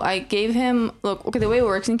 No, I gave him... Look, okay, the way it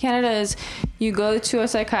works in Canada is you go to a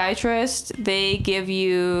psychiatrist, they give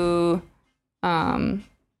you, your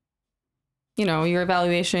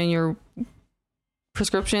evaluation, your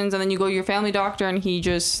prescriptions, and then you go to your family doctor and he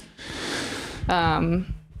just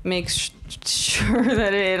makes sure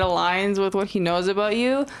that it aligns with what he knows about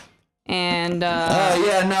you. And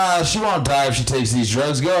she won't die if she takes these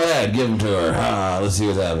drugs. Go ahead, give them to her. Let's see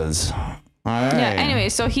what happens. All right. Yeah, anyway,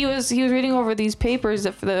 so he was reading over these papers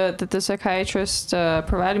that the psychiatrist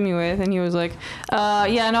provided me with, and he was like,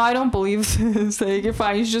 I don't believe this. Like, you're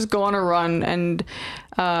fine. You should just go on a run and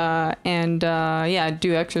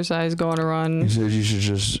do exercise, go on a run. He said you should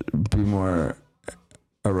just be more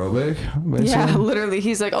aerobic, basically? Yeah, literally.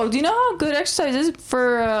 He's like, oh, do you know how good exercise is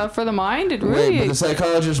for the mind? It really... Wait, but the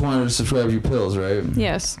psychologist wanted to prescribe you pills, right?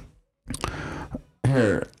 Yes.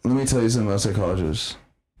 Here, let me tell you something about psychologists.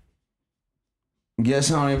 Guess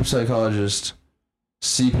how many psychologists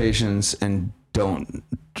see patients and don't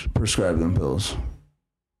prescribe them pills?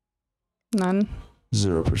 None.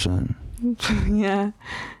 0%. Yeah.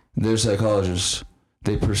 They're psychologists.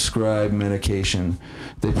 They prescribe medication.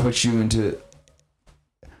 They put you into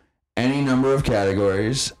any number of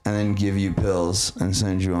categories and then give you pills and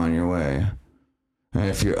send you on your way. And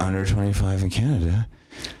if you're under 25 in Canada,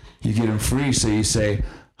 you get them free. So you say,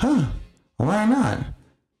 why not?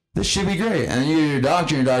 This should be great. And then you go to your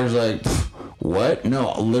doctor, and your doctor's like, what?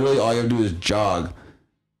 No, literally all you have to do is jog.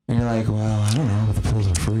 And you're like, well, I don't know, but the pills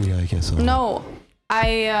are free, I guess. No,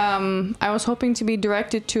 I was hoping to be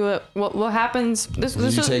directed to it. What happens? Did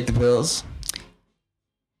you take the pills?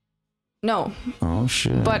 No. Oh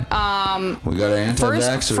shit. But we got an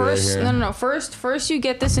anti-vaxxer right here. No. First you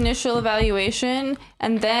get this initial evaluation,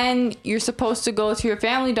 and then you're supposed to go to your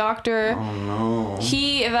family doctor. Oh no.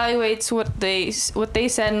 He evaluates what they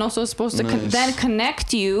said, and also supposed to then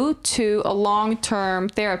connect you to a long-term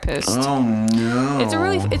therapist. Oh no.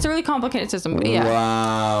 It's a really complicated system. Yeah.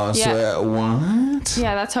 Wow. Yeah. So what?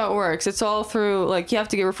 Yeah, that's how it works. It's all through, like, you have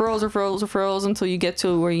to get referrals until you get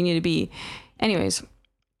to where you need to be. Anyways.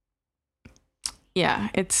 Yeah,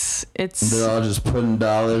 it's they're all just putting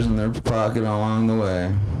dollars in their pocket along the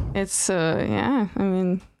way. It's I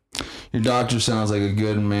mean, your doctor sounds like a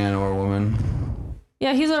good man or woman.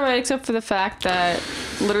 Yeah, he's alright except for the fact that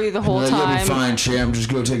literally the whole time. You'll be fine, champ.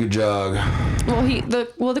 Just go take a jog. Well,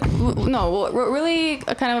 what really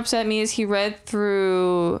kind of upset me is he read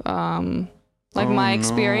through my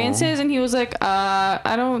experiences, and he was like,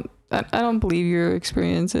 I don't believe your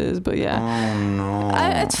experiences, but yeah. Oh no.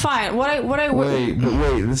 It's fine. Wait,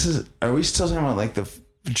 are we still talking about like the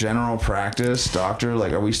general practice doctor?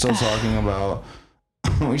 Like, are we still talking about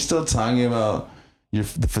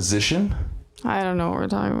the physician? I don't know what we're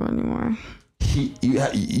talking about anymore.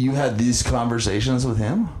 You had these conversations with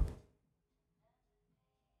him?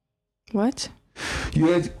 What? You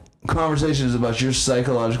had conversations about your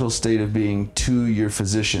psychological state of being to your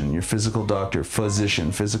physician, your physical doctor,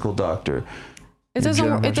 physical doctor. It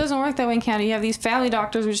doesn't work that way in Canada. You have these family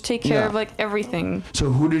doctors which take care of like everything.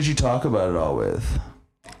 So who did you talk about it all with?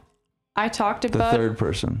 I talked about the third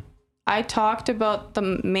person. I talked about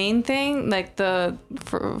the main thing, like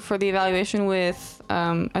for the evaluation with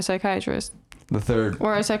a psychiatrist. The third.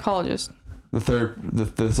 Or a psychologist.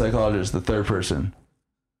 The psychologist, the third person.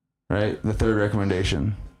 Right? The third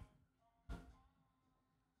recommendation.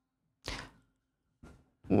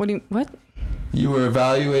 What? You were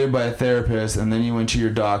evaluated by a therapist, and then you went to your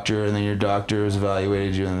doctor, and then your doctor has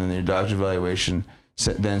evaluated you, and then your doctor's evaluation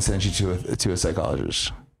then sent you to a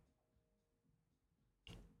psychologist.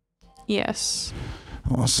 Yes.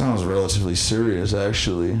 Well, it sounds relatively serious,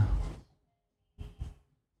 actually.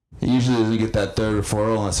 It usually doesn't get that third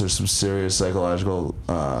referral unless there's some serious psychological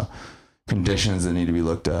conditions that need to be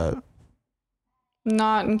looked at.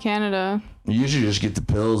 Not in Canada. You usually just get the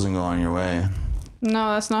pills and go on your way.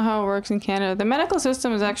 No, that's not how it works in Canada. The medical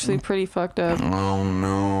system is actually pretty fucked up. Oh,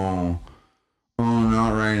 no. Oh,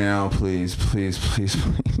 not right now, please.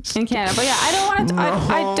 In Canada. But yeah, I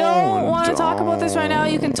don't want to talk about this right now.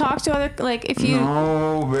 You can talk to other, like, if you...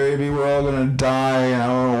 No, baby, we're all gonna die, and I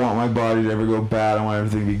don't want my body to ever go bad. I want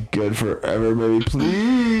everything to be good forever, baby.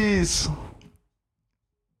 Please.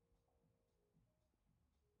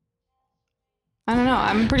 I don't know.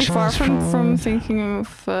 I'm pretty far from thinking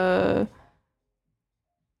of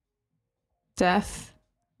death.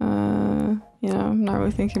 I'm not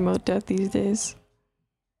really thinking about death these days.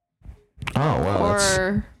 Oh, wow.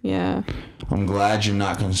 Or, yeah. I'm glad you're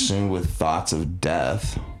not consumed with thoughts of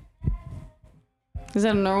death. Is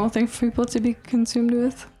that a normal thing for people to be consumed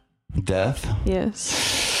with? Death?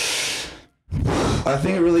 Yes. I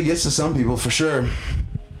think it really gets to some people, for sure.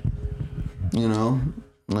 You know?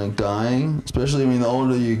 Like dying. Especially, the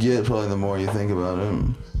older you get, probably the more you think about it.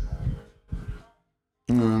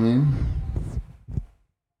 You know what I mean?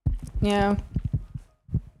 Yeah.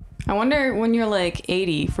 I wonder when you're like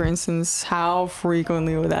 80, for instance, how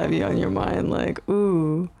frequently would that be on your mind? Like,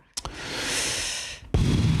 ooh.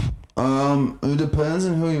 It depends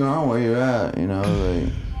on who you are and where you're at,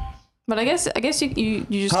 like. But I guess you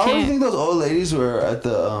just How can't. do you think those old ladies were at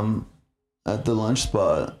the lunch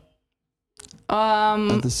spot?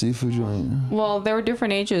 At the seafood joint. Well, there were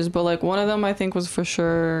different ages, but like one of them I think was for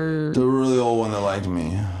sure. The really old one that liked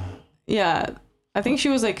me. Yeah, I think she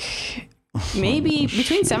was like maybe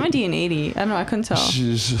between 70 and 80. I don't know. I couldn't tell.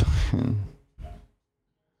 She's.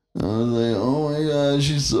 I was like, oh my god,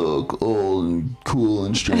 she's so old and cool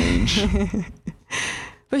and strange.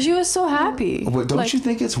 But she was so happy. But don't you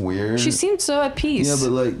think it's weird? She seemed so at peace. Yeah,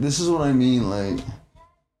 but like, this is what I mean. Like,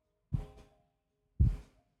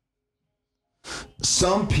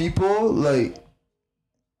 some people, like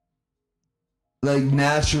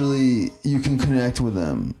naturally, you can connect with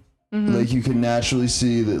them. Mm-hmm. Like, you can naturally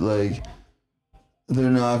see that, like, they're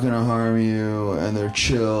not gonna harm you and they're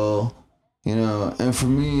chill. And for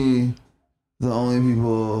me, the only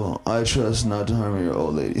people I trust not to harm me are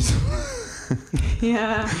old ladies.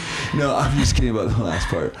 Yeah. No, I'm just kidding about the last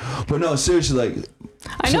part. But no, seriously, like...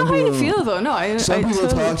 I know how you feel, though. No, some people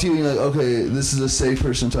talk to you and you're like, okay, this is a safe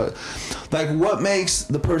person to talk. Like, what makes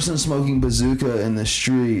the person smoking bazooka in the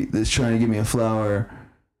street that's trying to give me a flower,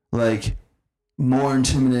 like, more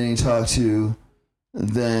intimidating to talk to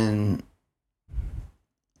than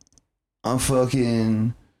a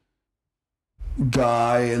fucking...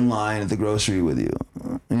 guy in line at the grocery with you?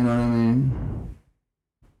 You know what I mean?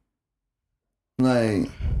 Like,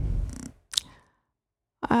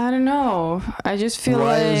 I don't know. I just feel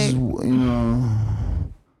like,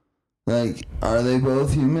 are they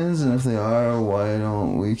both humans? And if they are, why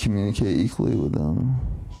don't we communicate equally with them?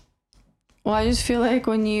 Well, I just feel like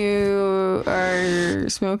when you are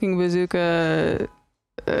smoking bazooka,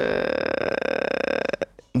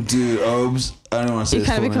 dude, Obes, I don't want to say you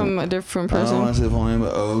kind of become a different person. I don't want to say the full name,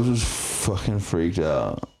 but Obes was fucking freaked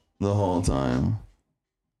out the whole time.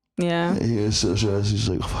 Yeah. He was so stressed. He's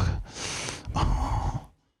like, oh, fuck. Oh,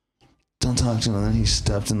 don't talk to him. And then he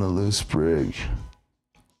stepped in the loose brig.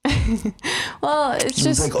 Well, it's he just...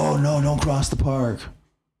 was like, oh, no, don't cross the park.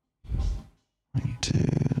 Like,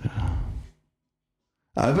 dude.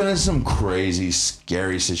 I've been in some crazy,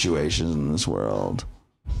 scary situations in this world.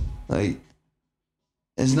 Like,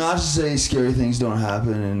 it's not to say scary things don't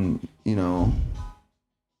happen and,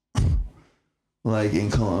 like in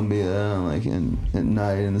Colombia, like at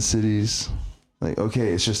night in the cities. Like,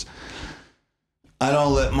 okay, it's just, I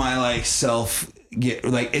don't let my like self get,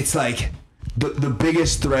 like, it's like the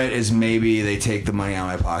biggest threat is maybe they take the money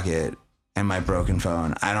out of my pocket and my broken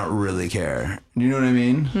phone. I don't really care. You know what I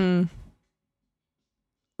mean?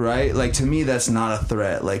 Right? Like, to me, that's not a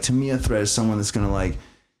threat. Like, to me, a threat is someone that's gonna like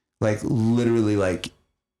literally like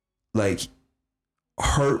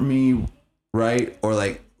hurt me, right? Or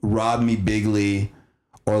like rob me bigly,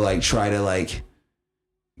 or like try to like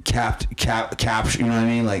capture, you know what I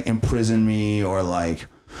mean? Like imprison me, or like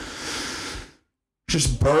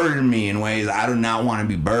just burden me in ways I do not want to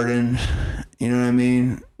be burdened. You know what I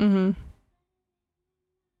mean? Mm-hmm.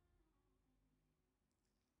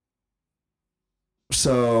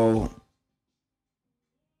 So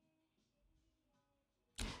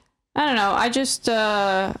I don't know. I just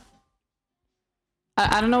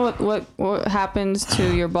I don't know what happens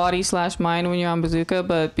to your body / mind when you're on bazooka,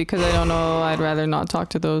 but because I don't know, I'd rather not talk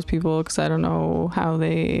to those people because I don't know how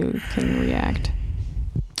they can react.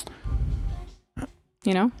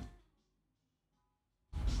 You know?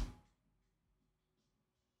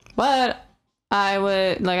 But I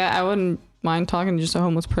wouldn't mind talking to just a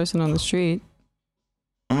homeless person on the street.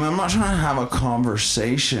 I mean, I'm not trying to have a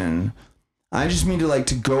conversation. I just mean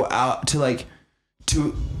to go out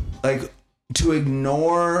to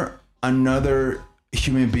ignore another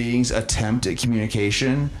human being's attempt at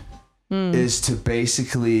communication is to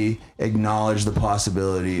basically acknowledge the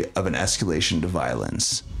possibility of an escalation to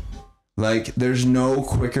violence. Like, there's no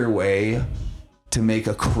quicker way to make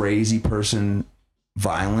a crazy person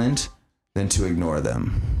violent than to ignore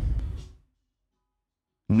them.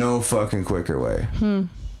 No fucking quicker way.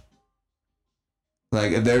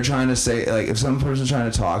 Like, if they're trying to say, like, if some person's trying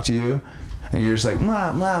to talk to you, and you're just like,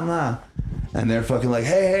 blah, blah, blah, and they're fucking like,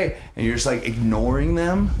 hey, hey, and you're just, like, ignoring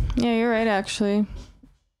them. Yeah, you're right, actually.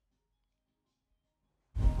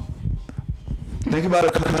 Think about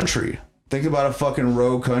a country. Think about a fucking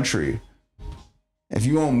rogue country. If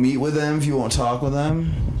you won't meet with them, if you won't talk with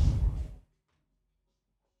them,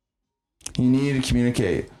 you need to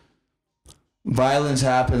communicate. Violence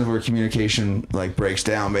happens where communication, like, breaks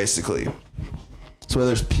down, basically. That's why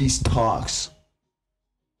there's peace talks,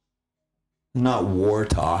 not war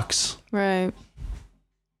talks. Right.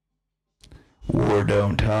 War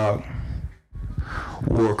don't talk.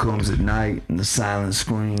 War comes at night, and the silent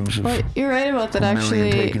screams of Well, you're right about that, a million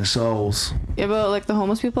actually. taken souls. About, like, the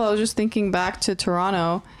homeless people. I was just thinking back to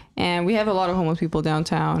Toronto, and we have a lot of homeless people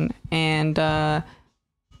downtown, and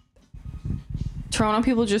Toronto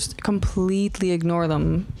people just completely ignore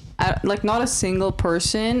them. Like, not a single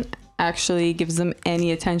person actually gives them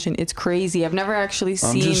any attention. It's crazy. I've never actually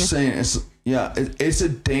seen. I'm just saying, it's a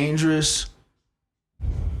dangerous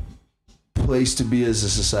place to be as a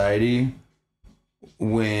society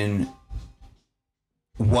when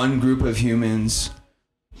one group of humans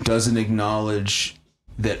doesn't acknowledge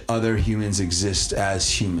that other humans exist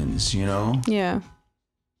as humans, you know? Yeah.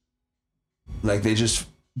 Like, they just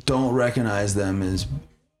don't recognize them as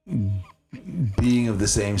being of the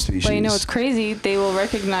same species. But you know, it's crazy. They will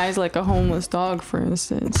recognize, like, a homeless dog, for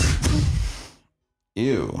instance.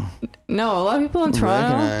 Ew. No, a lot of people in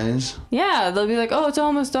Toronto. Recognize? Yeah, they'll be like, oh, it's a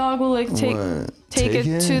homeless dog. We'll, like, take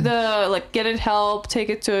it to the, like, get it help, take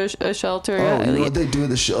it to a shelter. Oh, you know what they do at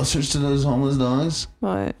the shelters to those homeless dogs?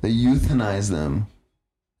 What? They euthanize them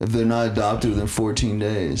if they're not adopted within 14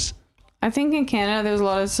 days. I think in Canada there's a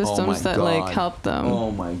lot of systems that, like, help them.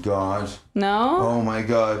 Oh my god. No? Oh my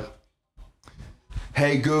god.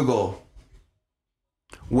 Hey Google,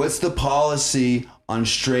 what's the policy on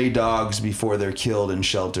stray dogs before they're killed in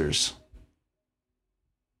shelters?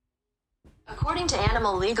 According to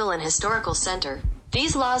Animal Legal and Historical Center,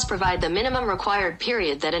 these laws provide the minimum required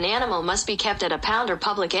period that an animal must be kept at a pound or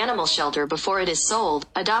public animal shelter before it is sold,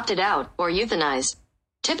 adopted out, or euthanized.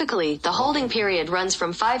 Typically, the holding period runs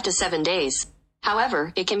from 5 to 7 days.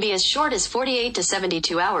 However, it can be as short as 48 to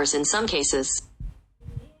 72 hours in some cases.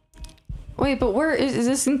 Wait, but where is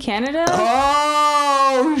this in Canada?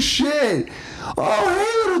 Oh shit! Oh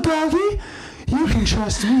hey little doggy, you can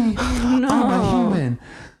trust me. No. I'm a human.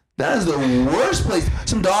 That is the worst place.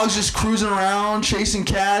 Some dogs just cruising around, chasing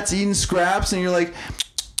cats, eating scraps, and you're like,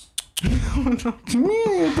 come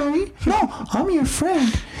here, buddy. No, I'm your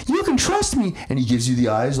friend. You can trust me. And he gives you the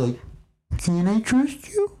eyes like, can I trust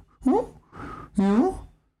you? Huh? You know?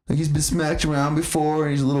 Like he's been smacked around before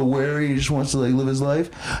and he's a little wary. He just wants to like live his life.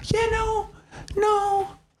 Yeah, no.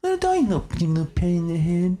 Little doggy, little pet in the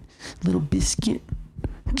head. Little biscuit.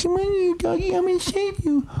 Come on, you doggy, I'm gonna save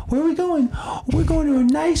you. Where are we going? We're going to a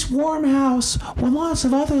nice warm house with lots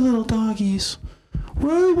of other little doggies.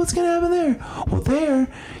 Really? What's gonna happen there? Well, there,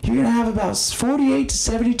 you're gonna have about 48 to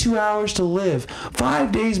 72 hours to live.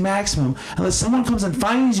 5 days maximum, unless someone comes and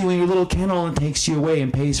finds you in your little kennel and takes you away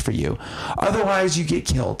and pays for you. Otherwise, you get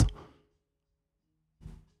killed.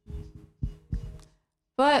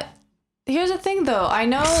 But here's the thing, though. I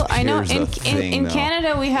know. In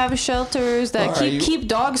Canada we have shelters that keep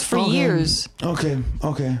dogs for years. Okay.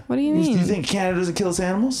 What do you mean? You think Canada doesn't kill its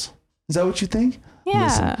animals? Is that what you think? Yeah.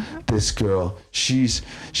 Listen, this girl, she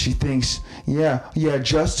thinks, yeah,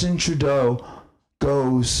 Justin Trudeau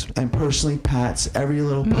goes and personally pats every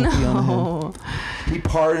little puppy on the head. He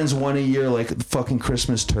pardons one a year like a fucking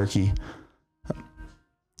Christmas turkey.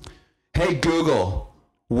 Hey Google,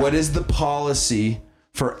 what is the policy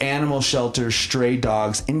for animal shelter stray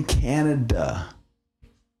dogs in Canada?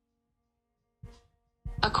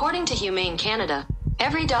 According to Humane Canada,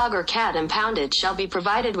 every dog or cat impounded shall be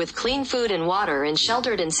provided with clean food and water and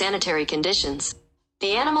sheltered in sanitary conditions.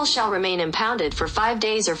 The animal shall remain impounded for 5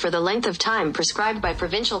 days or for the length of time prescribed by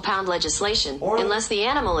provincial pound legislation, unless the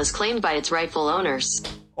animal is claimed by its rightful owners.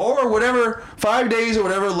 Or whatever, 5 days or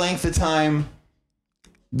whatever length of time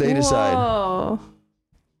they decide. Whoa.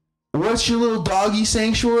 What's your little doggy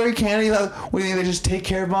sanctuary? Canada? What do you think, they just take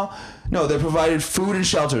care of them all? No, they're provided food and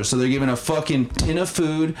shelter. So they're given a fucking tin of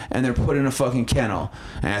food and they're put in a fucking kennel.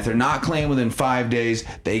 And if they're not claimed within 5 days,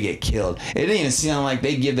 they get killed. It didn't even sound like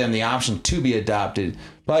they give them the option to be adopted.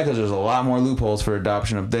 Probably because there's a lot more loopholes for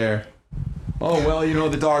adoption up there. Oh, well, you know,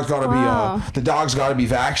 the dog's got to be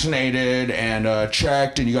vaccinated and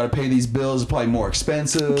checked, and you got to pay these bills. It's probably more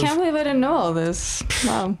expensive. Can't believe I didn't know all this.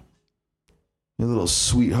 Wow. Your little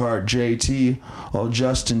sweetheart JT, all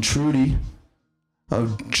Justin Trudy.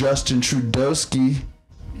 of Justin Trudowski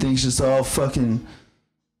thinks it's all fucking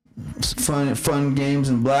fun games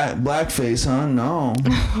and blackface, huh? No.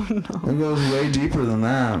 Oh, no. It goes way deeper than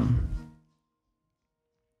that.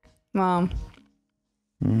 Well,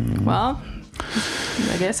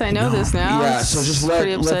 I guess I know this now. Yeah, It's so just let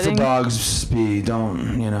the dogs be.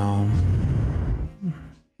 Don't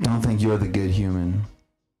think you're the good human.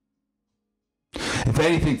 If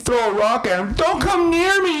anything, throw a rock at him. Don't come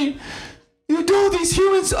near me. You know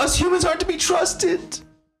us humans aren't to be trusted.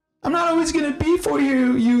 I'm not always gonna be for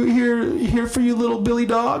you. Here for you, little Billy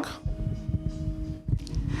dog.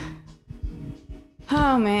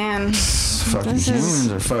 Oh man, Fucking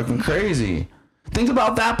humans are fucking crazy. Think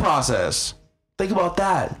about that process. Think about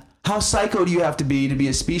that. How psycho do you have to be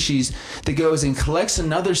a species that goes and collects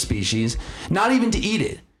another species, not even to eat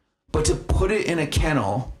it, but to put it in a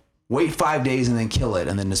kennel, wait 5 days and then kill it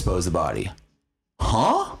and then dispose the body?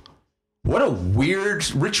 Huh? What a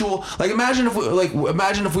weird ritual. Like imagine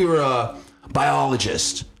if we were a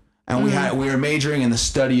biologist and we were majoring in the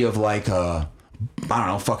study of like I don't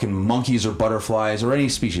know, fucking monkeys or butterflies or any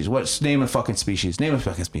species. Name a fucking species. Fish.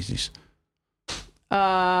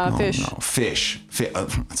 No, fish.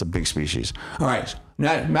 That's a big species. All right.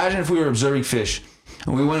 Now, imagine if we were observing fish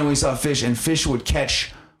and we went and we saw fish and fish would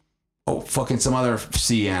catch fucking some other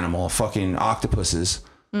sea animal, fucking octopuses.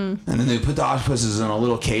 And then they put the octopuses in a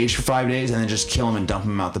little cage for 5 days and then just kill them and dump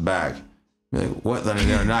them out the bag. You're like, what?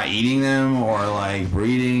 They're not eating them or like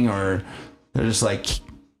breeding, or they're just like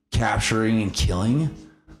capturing and killing?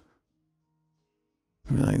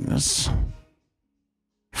 You're like, that's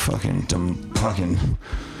fucking dumb, fucking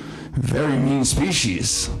very mean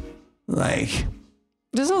species. Like,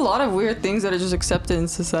 there's a lot of weird things that are just accepted in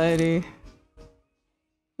society.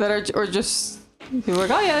 That are, or just people are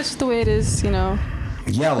like, oh yeah, that's just the way it is,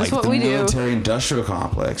 Yeah, like what the we do. military-industrial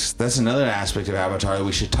complex. That's another aspect of Avatar that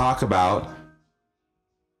we should talk about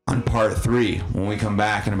on part 3 when we come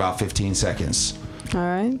back in about 15 seconds. All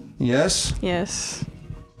right. Yes? Yes.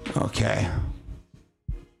 Okay.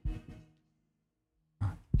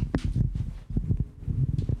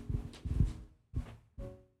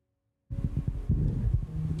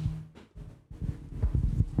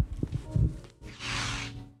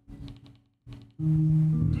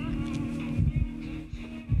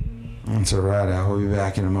 That's all right, Al. We'll be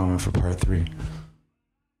back in a moment for part 3.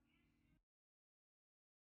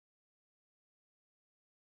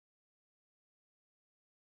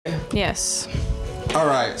 Yes. All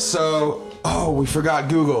right, so we forgot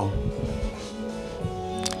Google.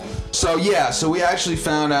 So we actually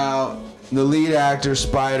found out the lead actor,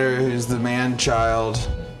 Spider, who's the man-child,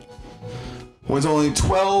 was only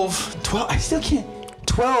 12, I still can't,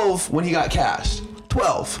 12 when he got cast.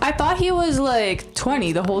 12. I thought he was like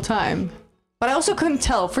 20 the whole time, but I also couldn't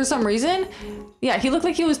tell for some reason. Yeah, he looked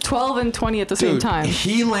like he was 12 and 20 at the same time.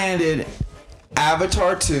 He landed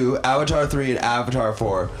Avatar 2, Avatar 3, and Avatar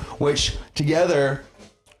 4, which together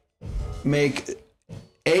make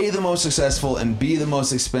A, the most successful, and B, the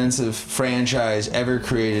most expensive franchise ever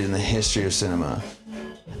created in the history of cinema.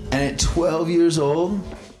 And at 12 years old,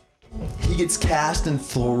 he gets cast in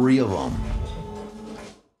 3 of them.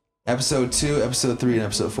 Episode 2, Episode 3, and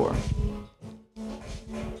Episode 4.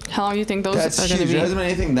 How long do you think those That's are going to huge. be? There hasn't been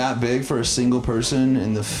anything that big for a single person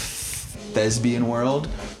in the thespian world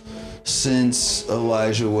since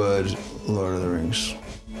Elijah Wood, Lord of the Rings.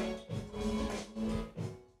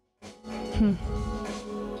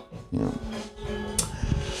 Yeah.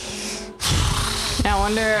 Yeah,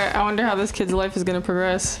 I wonder how this kid's life is gonna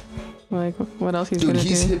progress. Like, what else he's gonna do. Dude,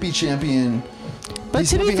 he's hippie champion. But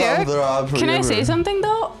to be fair, can I say something? something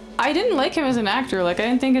though? I didn't like him as an actor. Like, I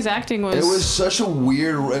didn't think his acting was... It was such a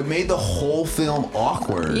weird... It made the whole film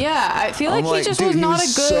awkward. Yeah, I feel like he just was not a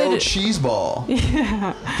good... so cheeseball.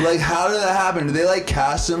 Yeah. Like, how did that happen? Did they, like,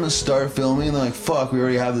 cast him to start filming and they're like, fuck, we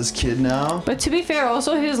already have this kid now? But to be fair,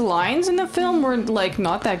 also his lines in the film were, like,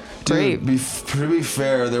 not that great. Dude, to be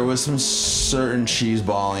fair, there was some certain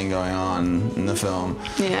cheeseballing going on in the film.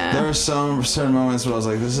 Yeah. There were some certain moments where I was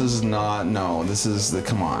like, this is not... No, this is the...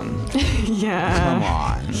 Come on. Yeah. Come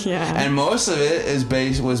on. Yeah. And most of it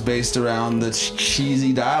was based around the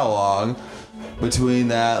cheesy dialogue between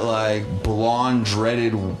that like blonde,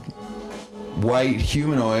 dreaded, white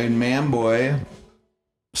humanoid man boy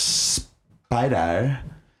Spider,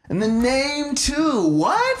 and the name too.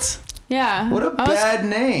 What? Yeah. What a bad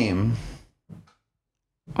name.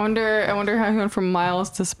 I wonder how he went from Miles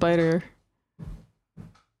to Spider.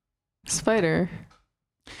 Spider.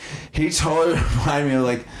 He totally reminded me of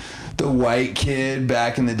like the white kid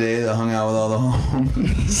back in the day that hung out with all the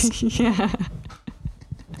homies. Yeah.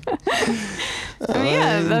 I mean,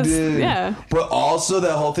 yeah, that's Dude. yeah. But also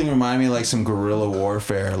that whole thing reminded me of like some guerrilla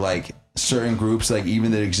warfare, like certain groups, like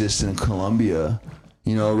even that exist in Colombia,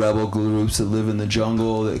 you know, rebel groups that live in the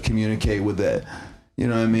jungle that communicate with the, you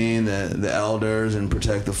know what I mean, the elders and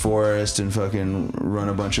protect the forest and fucking run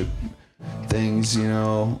a bunch of things, you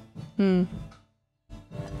know.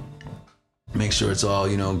 Make sure it's all,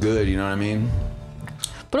 you know, good, you know what I mean?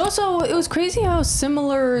 But also, it was crazy how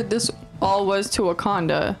similar this all was to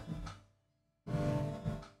Wakanda.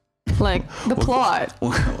 Like, the plot.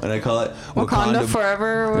 What I call it? Wakanda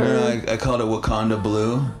Forever? Or... No, I called it Wakanda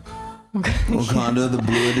Blue. Wakanda, the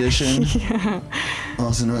Blue Edition. Yeah.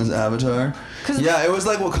 Also known as Avatar. Yeah, it was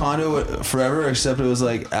like Wakanda Forever, except it was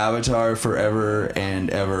like Avatar Forever and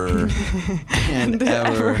Ever. And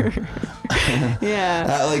Ever. Yeah.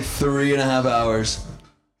 At like 3.5 hours.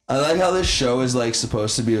 I like how this show is like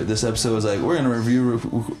supposed to be. This episode was like, we're gonna review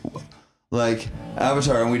like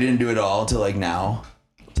Avatar, and we didn't do it all till like now.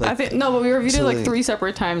 Like, I think no, but we reviewed it like like 3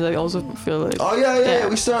 separate times. I also feel like. Oh yeah.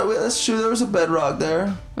 We start. That's true. There was a bedrock there.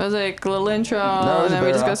 It was like a little intro, was and then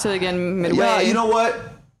we bedrock. discussed it again midway. Yeah, you know what?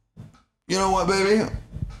 You know what, baby?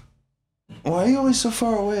 Why are you always so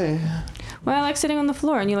far away? Well, I like sitting on the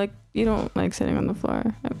floor, and you don't like sitting on the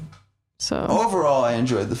floor. So Overall, I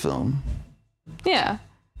enjoyed the film. yeah,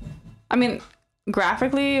 I mean,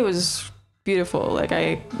 graphically, it was beautiful. Like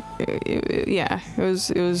it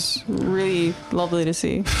was really lovely to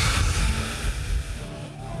see.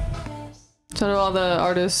 So to all the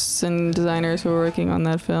artists and designers who were working on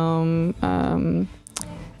that film,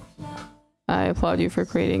 I applaud you for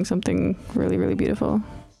creating something really, really beautiful.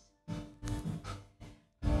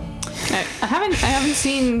 I haven't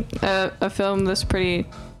seen a film this pretty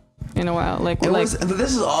in a while. But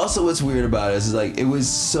this is also what's weird about it is like it was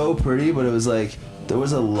so pretty, but it was like there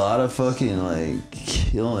was a lot of fucking like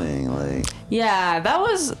killing. Like yeah, that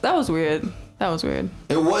was weird. That was weird.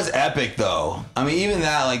 It was epic though. I mean, even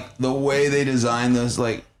that, like the way they designed those,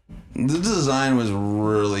 like the design was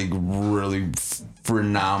really, really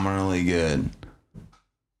phenomenally good.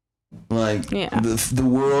 Like the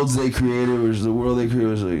worlds they created was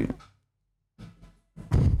like.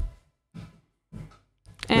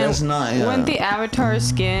 And that's not, when the Avatar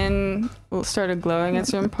skin started glowing at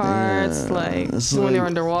certain parts, when they were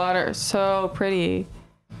underwater, so pretty.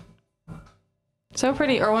 So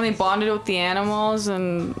pretty. Or when they bonded with the animals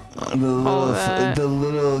and all that. The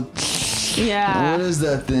little... Yeah. What is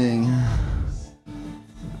that thing?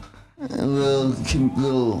 A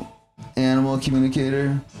little animal communicator.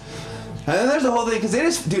 And then there's the whole thing, because it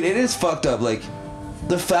is fucked up. Like,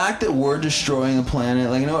 the fact that we're destroying a planet,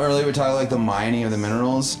 like, you know, earlier we talked like the mining of the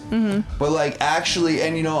minerals, but like actually,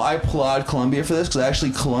 and you know, I applaud Colombia for this, because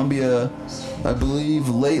actually Colombia, I believe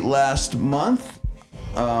late last month,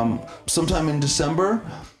 sometime in December,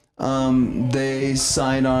 they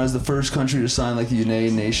signed on as the first country to sign like the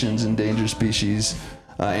United Nations Endangered Species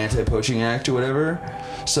Anti-Poaching Act or whatever.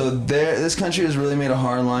 So this country has really made a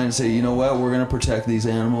hard line and say, you know what, we're gonna protect these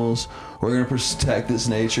animals, we're gonna protect this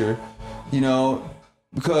nature, you know.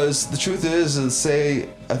 Because the truth is, I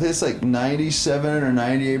think it's like 97 or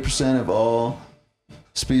 98% of all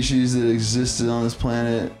species that existed on this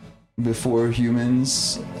planet before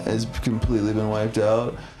humans has completely been wiped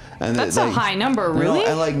out. And that's a high number, really?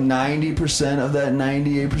 And like 90% of that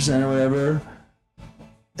 98% or whatever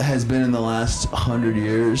has been in the last 100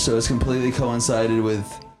 years. So it's completely coincided with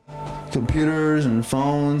computers and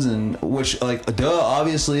phones, and which, like,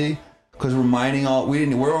 obviously, because we're mining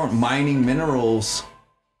we weren't mining minerals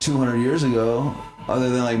 200 years ago, other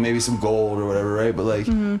than like maybe some gold or whatever, right? But like,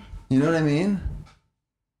 you know what I mean?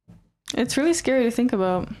 It's really scary to think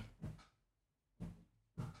about.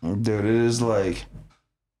 Dude, it is like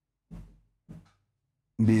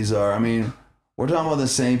bizarre. I mean, we're talking about the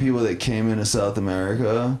same people that came into South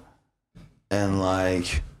America and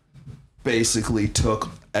like basically took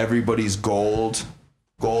everybody's gold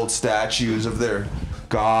statues of their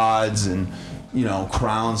gods and, you know,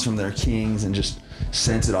 crowns from their kings, and just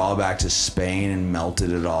sent it all back to Spain and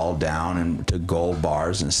melted it all down into gold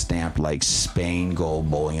bars and stamped like Spain gold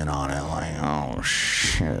bullion on it. Like, oh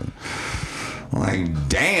shit. Like,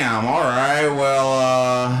 damn, all right,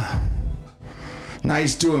 well,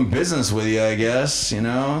 nice doing business with you, I guess, you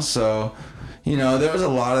know? So, you know, there was a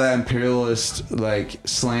lot of that imperialist like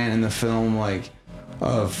slant in the film, like,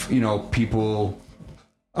 of, you know, people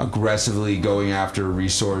aggressively going after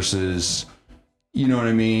resources, you know what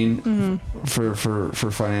I mean, for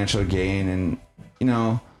financial gain. And, you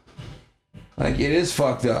know, like, it is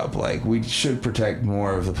fucked up. Like, we should protect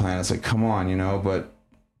more of the planet. It's like, come on, you know. But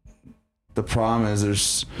the problem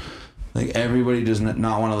is like everybody does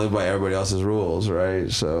not want to live by everybody else's rules,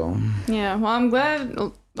 right? So Yeah, well, I'm glad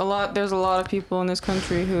there's a lot of people in this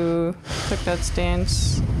country who took that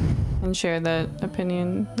stance and shared that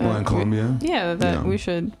opinion. That in Colombia? We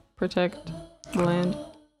should protect the land.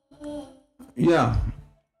 Yeah.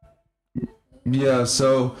 Yeah,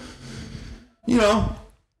 so, you know,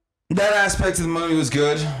 that aspect of the movie was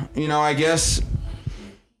good. You know, I guess,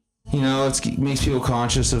 you know, it makes people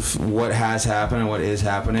conscious of what has happened and what is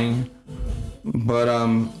happening. But,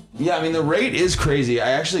 yeah, I mean, the rate is crazy.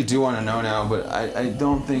 I actually do want to know now, but I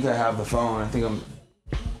don't think I have the phone. I think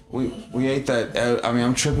we ate that. I mean,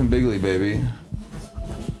 I'm tripping bigly, baby.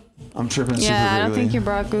 I'm tripping super bigly. Yeah, I don't think you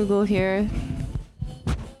brought Google here.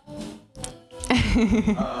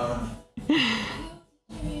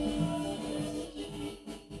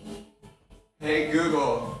 Hey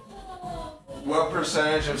Google, what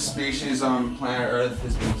percentage of species on planet Earth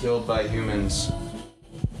has been killed by humans?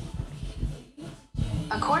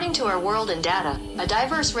 According to our world and data, a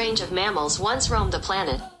diverse range of mammals once roamed the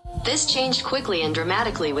planet. This changed quickly and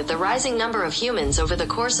dramatically with the rising number of humans over the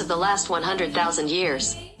course of the last 100,000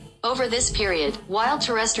 years. Over this period, wild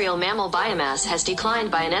terrestrial mammal biomass has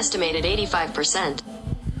declined by an estimated 85%.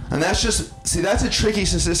 And that's just, see, that's a tricky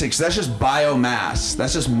statistic. So that's just biomass.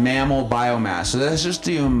 That's just mammal biomass. So that's just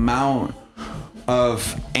the amount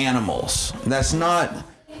of animals. That's not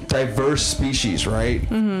diverse species, right?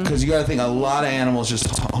 Because you got to think a lot of animals just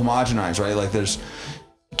homogenize, right? Like there's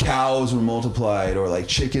cows were multiplied or like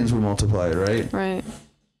chickens were multiplied, right? Right.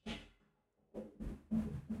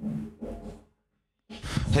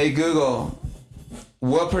 Hey Google,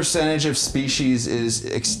 what percentage of species is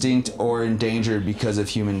extinct or endangered because of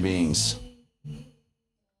human beings?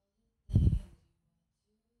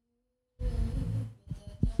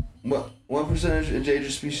 What percentage of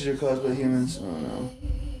endangered species are caused by humans? Oh no.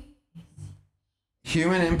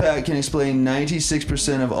 Human impact can explain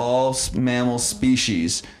 96% of all mammal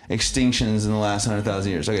species extinctions in the last 100,000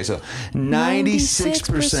 years. Okay, so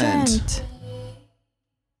 96%.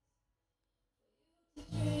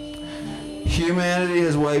 Humanity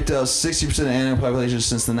has wiped out 60% of animal populations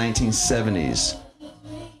since the 1970s.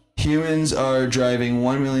 Humans are driving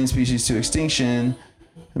 1 million species to extinction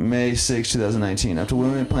May 6, 2019. Up to 1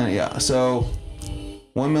 million planet, yeah. So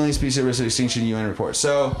 1 million species at risk of extinction, UN report.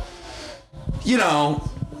 So, you know,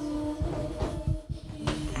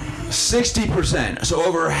 60%. So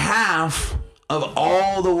over half of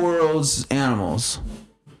all the world's animals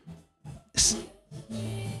since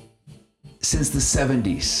the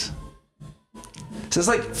 70s. So it's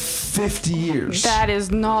like 50 years. That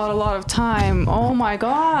is not a lot of time. Oh my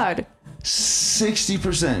god.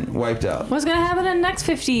 60% wiped out. What's gonna happen in the next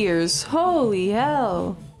 50 years? Holy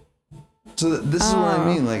hell. So this is what I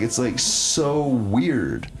mean. Like, it's like so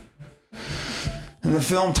weird. And the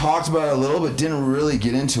film talked about it a little, but didn't really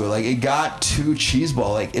get into it. Like, it got too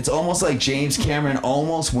cheeseball. Like, it's almost like James Cameron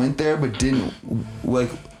almost went there, but didn't, like,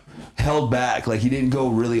 held back. Like, he didn't go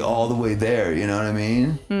really all the way there. You know what I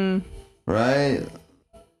mean? Right?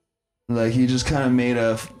 Like, he just kind of made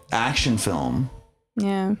a action film.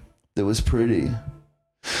 Yeah. That was pretty.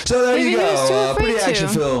 So there you go. A pretty action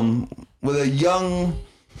film with a young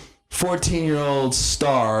 14-year-old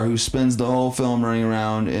star who spends the whole film running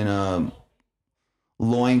around in a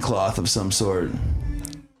loincloth of some sort.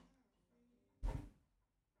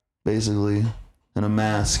 Basically. And a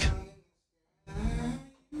mask.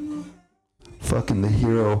 Fucking the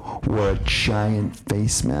hero wore a giant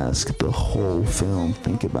face mask the whole film.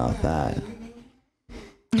 Think about that.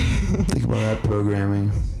 Think about that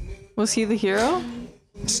programming. Was he the hero?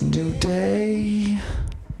 It's a new day.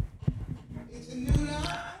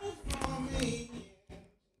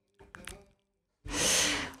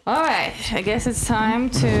 Alright, I guess it's time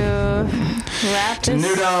to wrap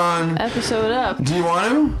this episode up. Do you want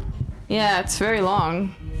to? Yeah, it's very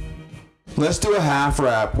long. Let's do a half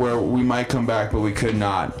wrap where we might come back, but we could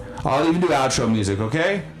not. I'll even do outro music,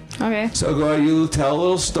 okay? Okay. So go ahead, you tell a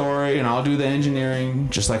little story, and I'll do the engineering,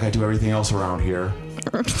 just like I do everything else around here.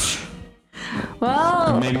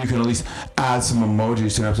 Well, and maybe you can at least add some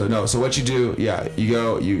emojis to an episode. No, so what you do, you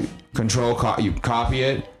go, you you copy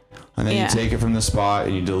it, and then you take it from the spot,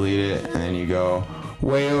 and you delete it, and then you go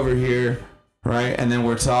way over here, right? And then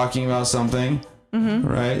we're talking about something,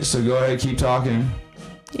 right? So go ahead, keep talking.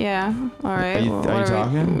 Yeah. All right. Are you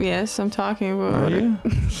talking? Yes, I'm talking about. Are you?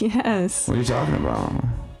 Yes. What are you talking about?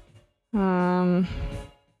 I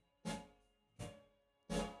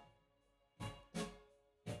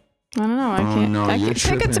don't know. I can't. No, you're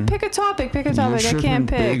tripping. Pick a topic. Pick a topic. I can't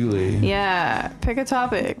pick. Bigly. Yeah. Pick a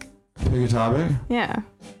topic. Pick a topic? Yeah.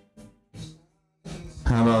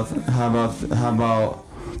 How about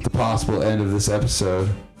the possible end of this episode.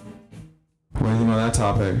 What do you think about that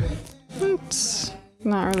topic? It's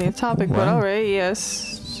not really a topic, What? but alright,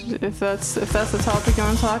 yes. If that's the topic you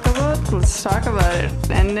want to talk about, let's talk about it.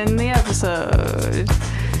 And in the episode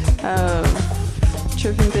of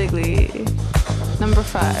Trippin Bigly, number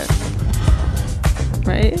 5.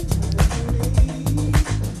 Right?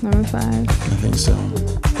 Number 5. I think so. I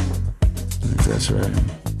think that's right.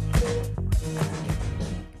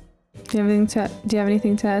 Do you have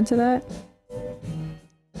anything to add to that?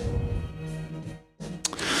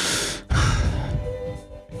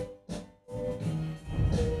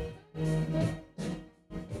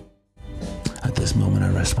 At this moment, I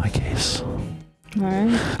rest my case. Alright.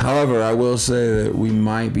 However, I will say that we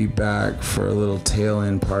might be back for a little tail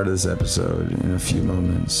end part of this episode in a few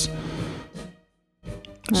moments.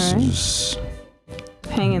 So Alright. just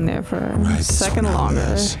Hang in there for a write this second one out, longer.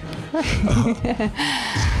 guys.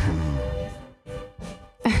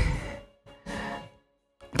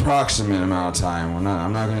 Approximate amount of time.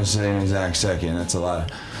 I'm not going to say an exact second. It's a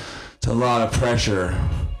lot of pressure.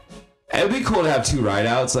 It would be cool to have 2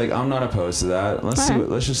 write-outs. Like, I'm not opposed to that. Let's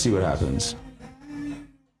just see what happens.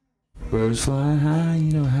 Birds fly high,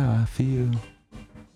 you know how I feel.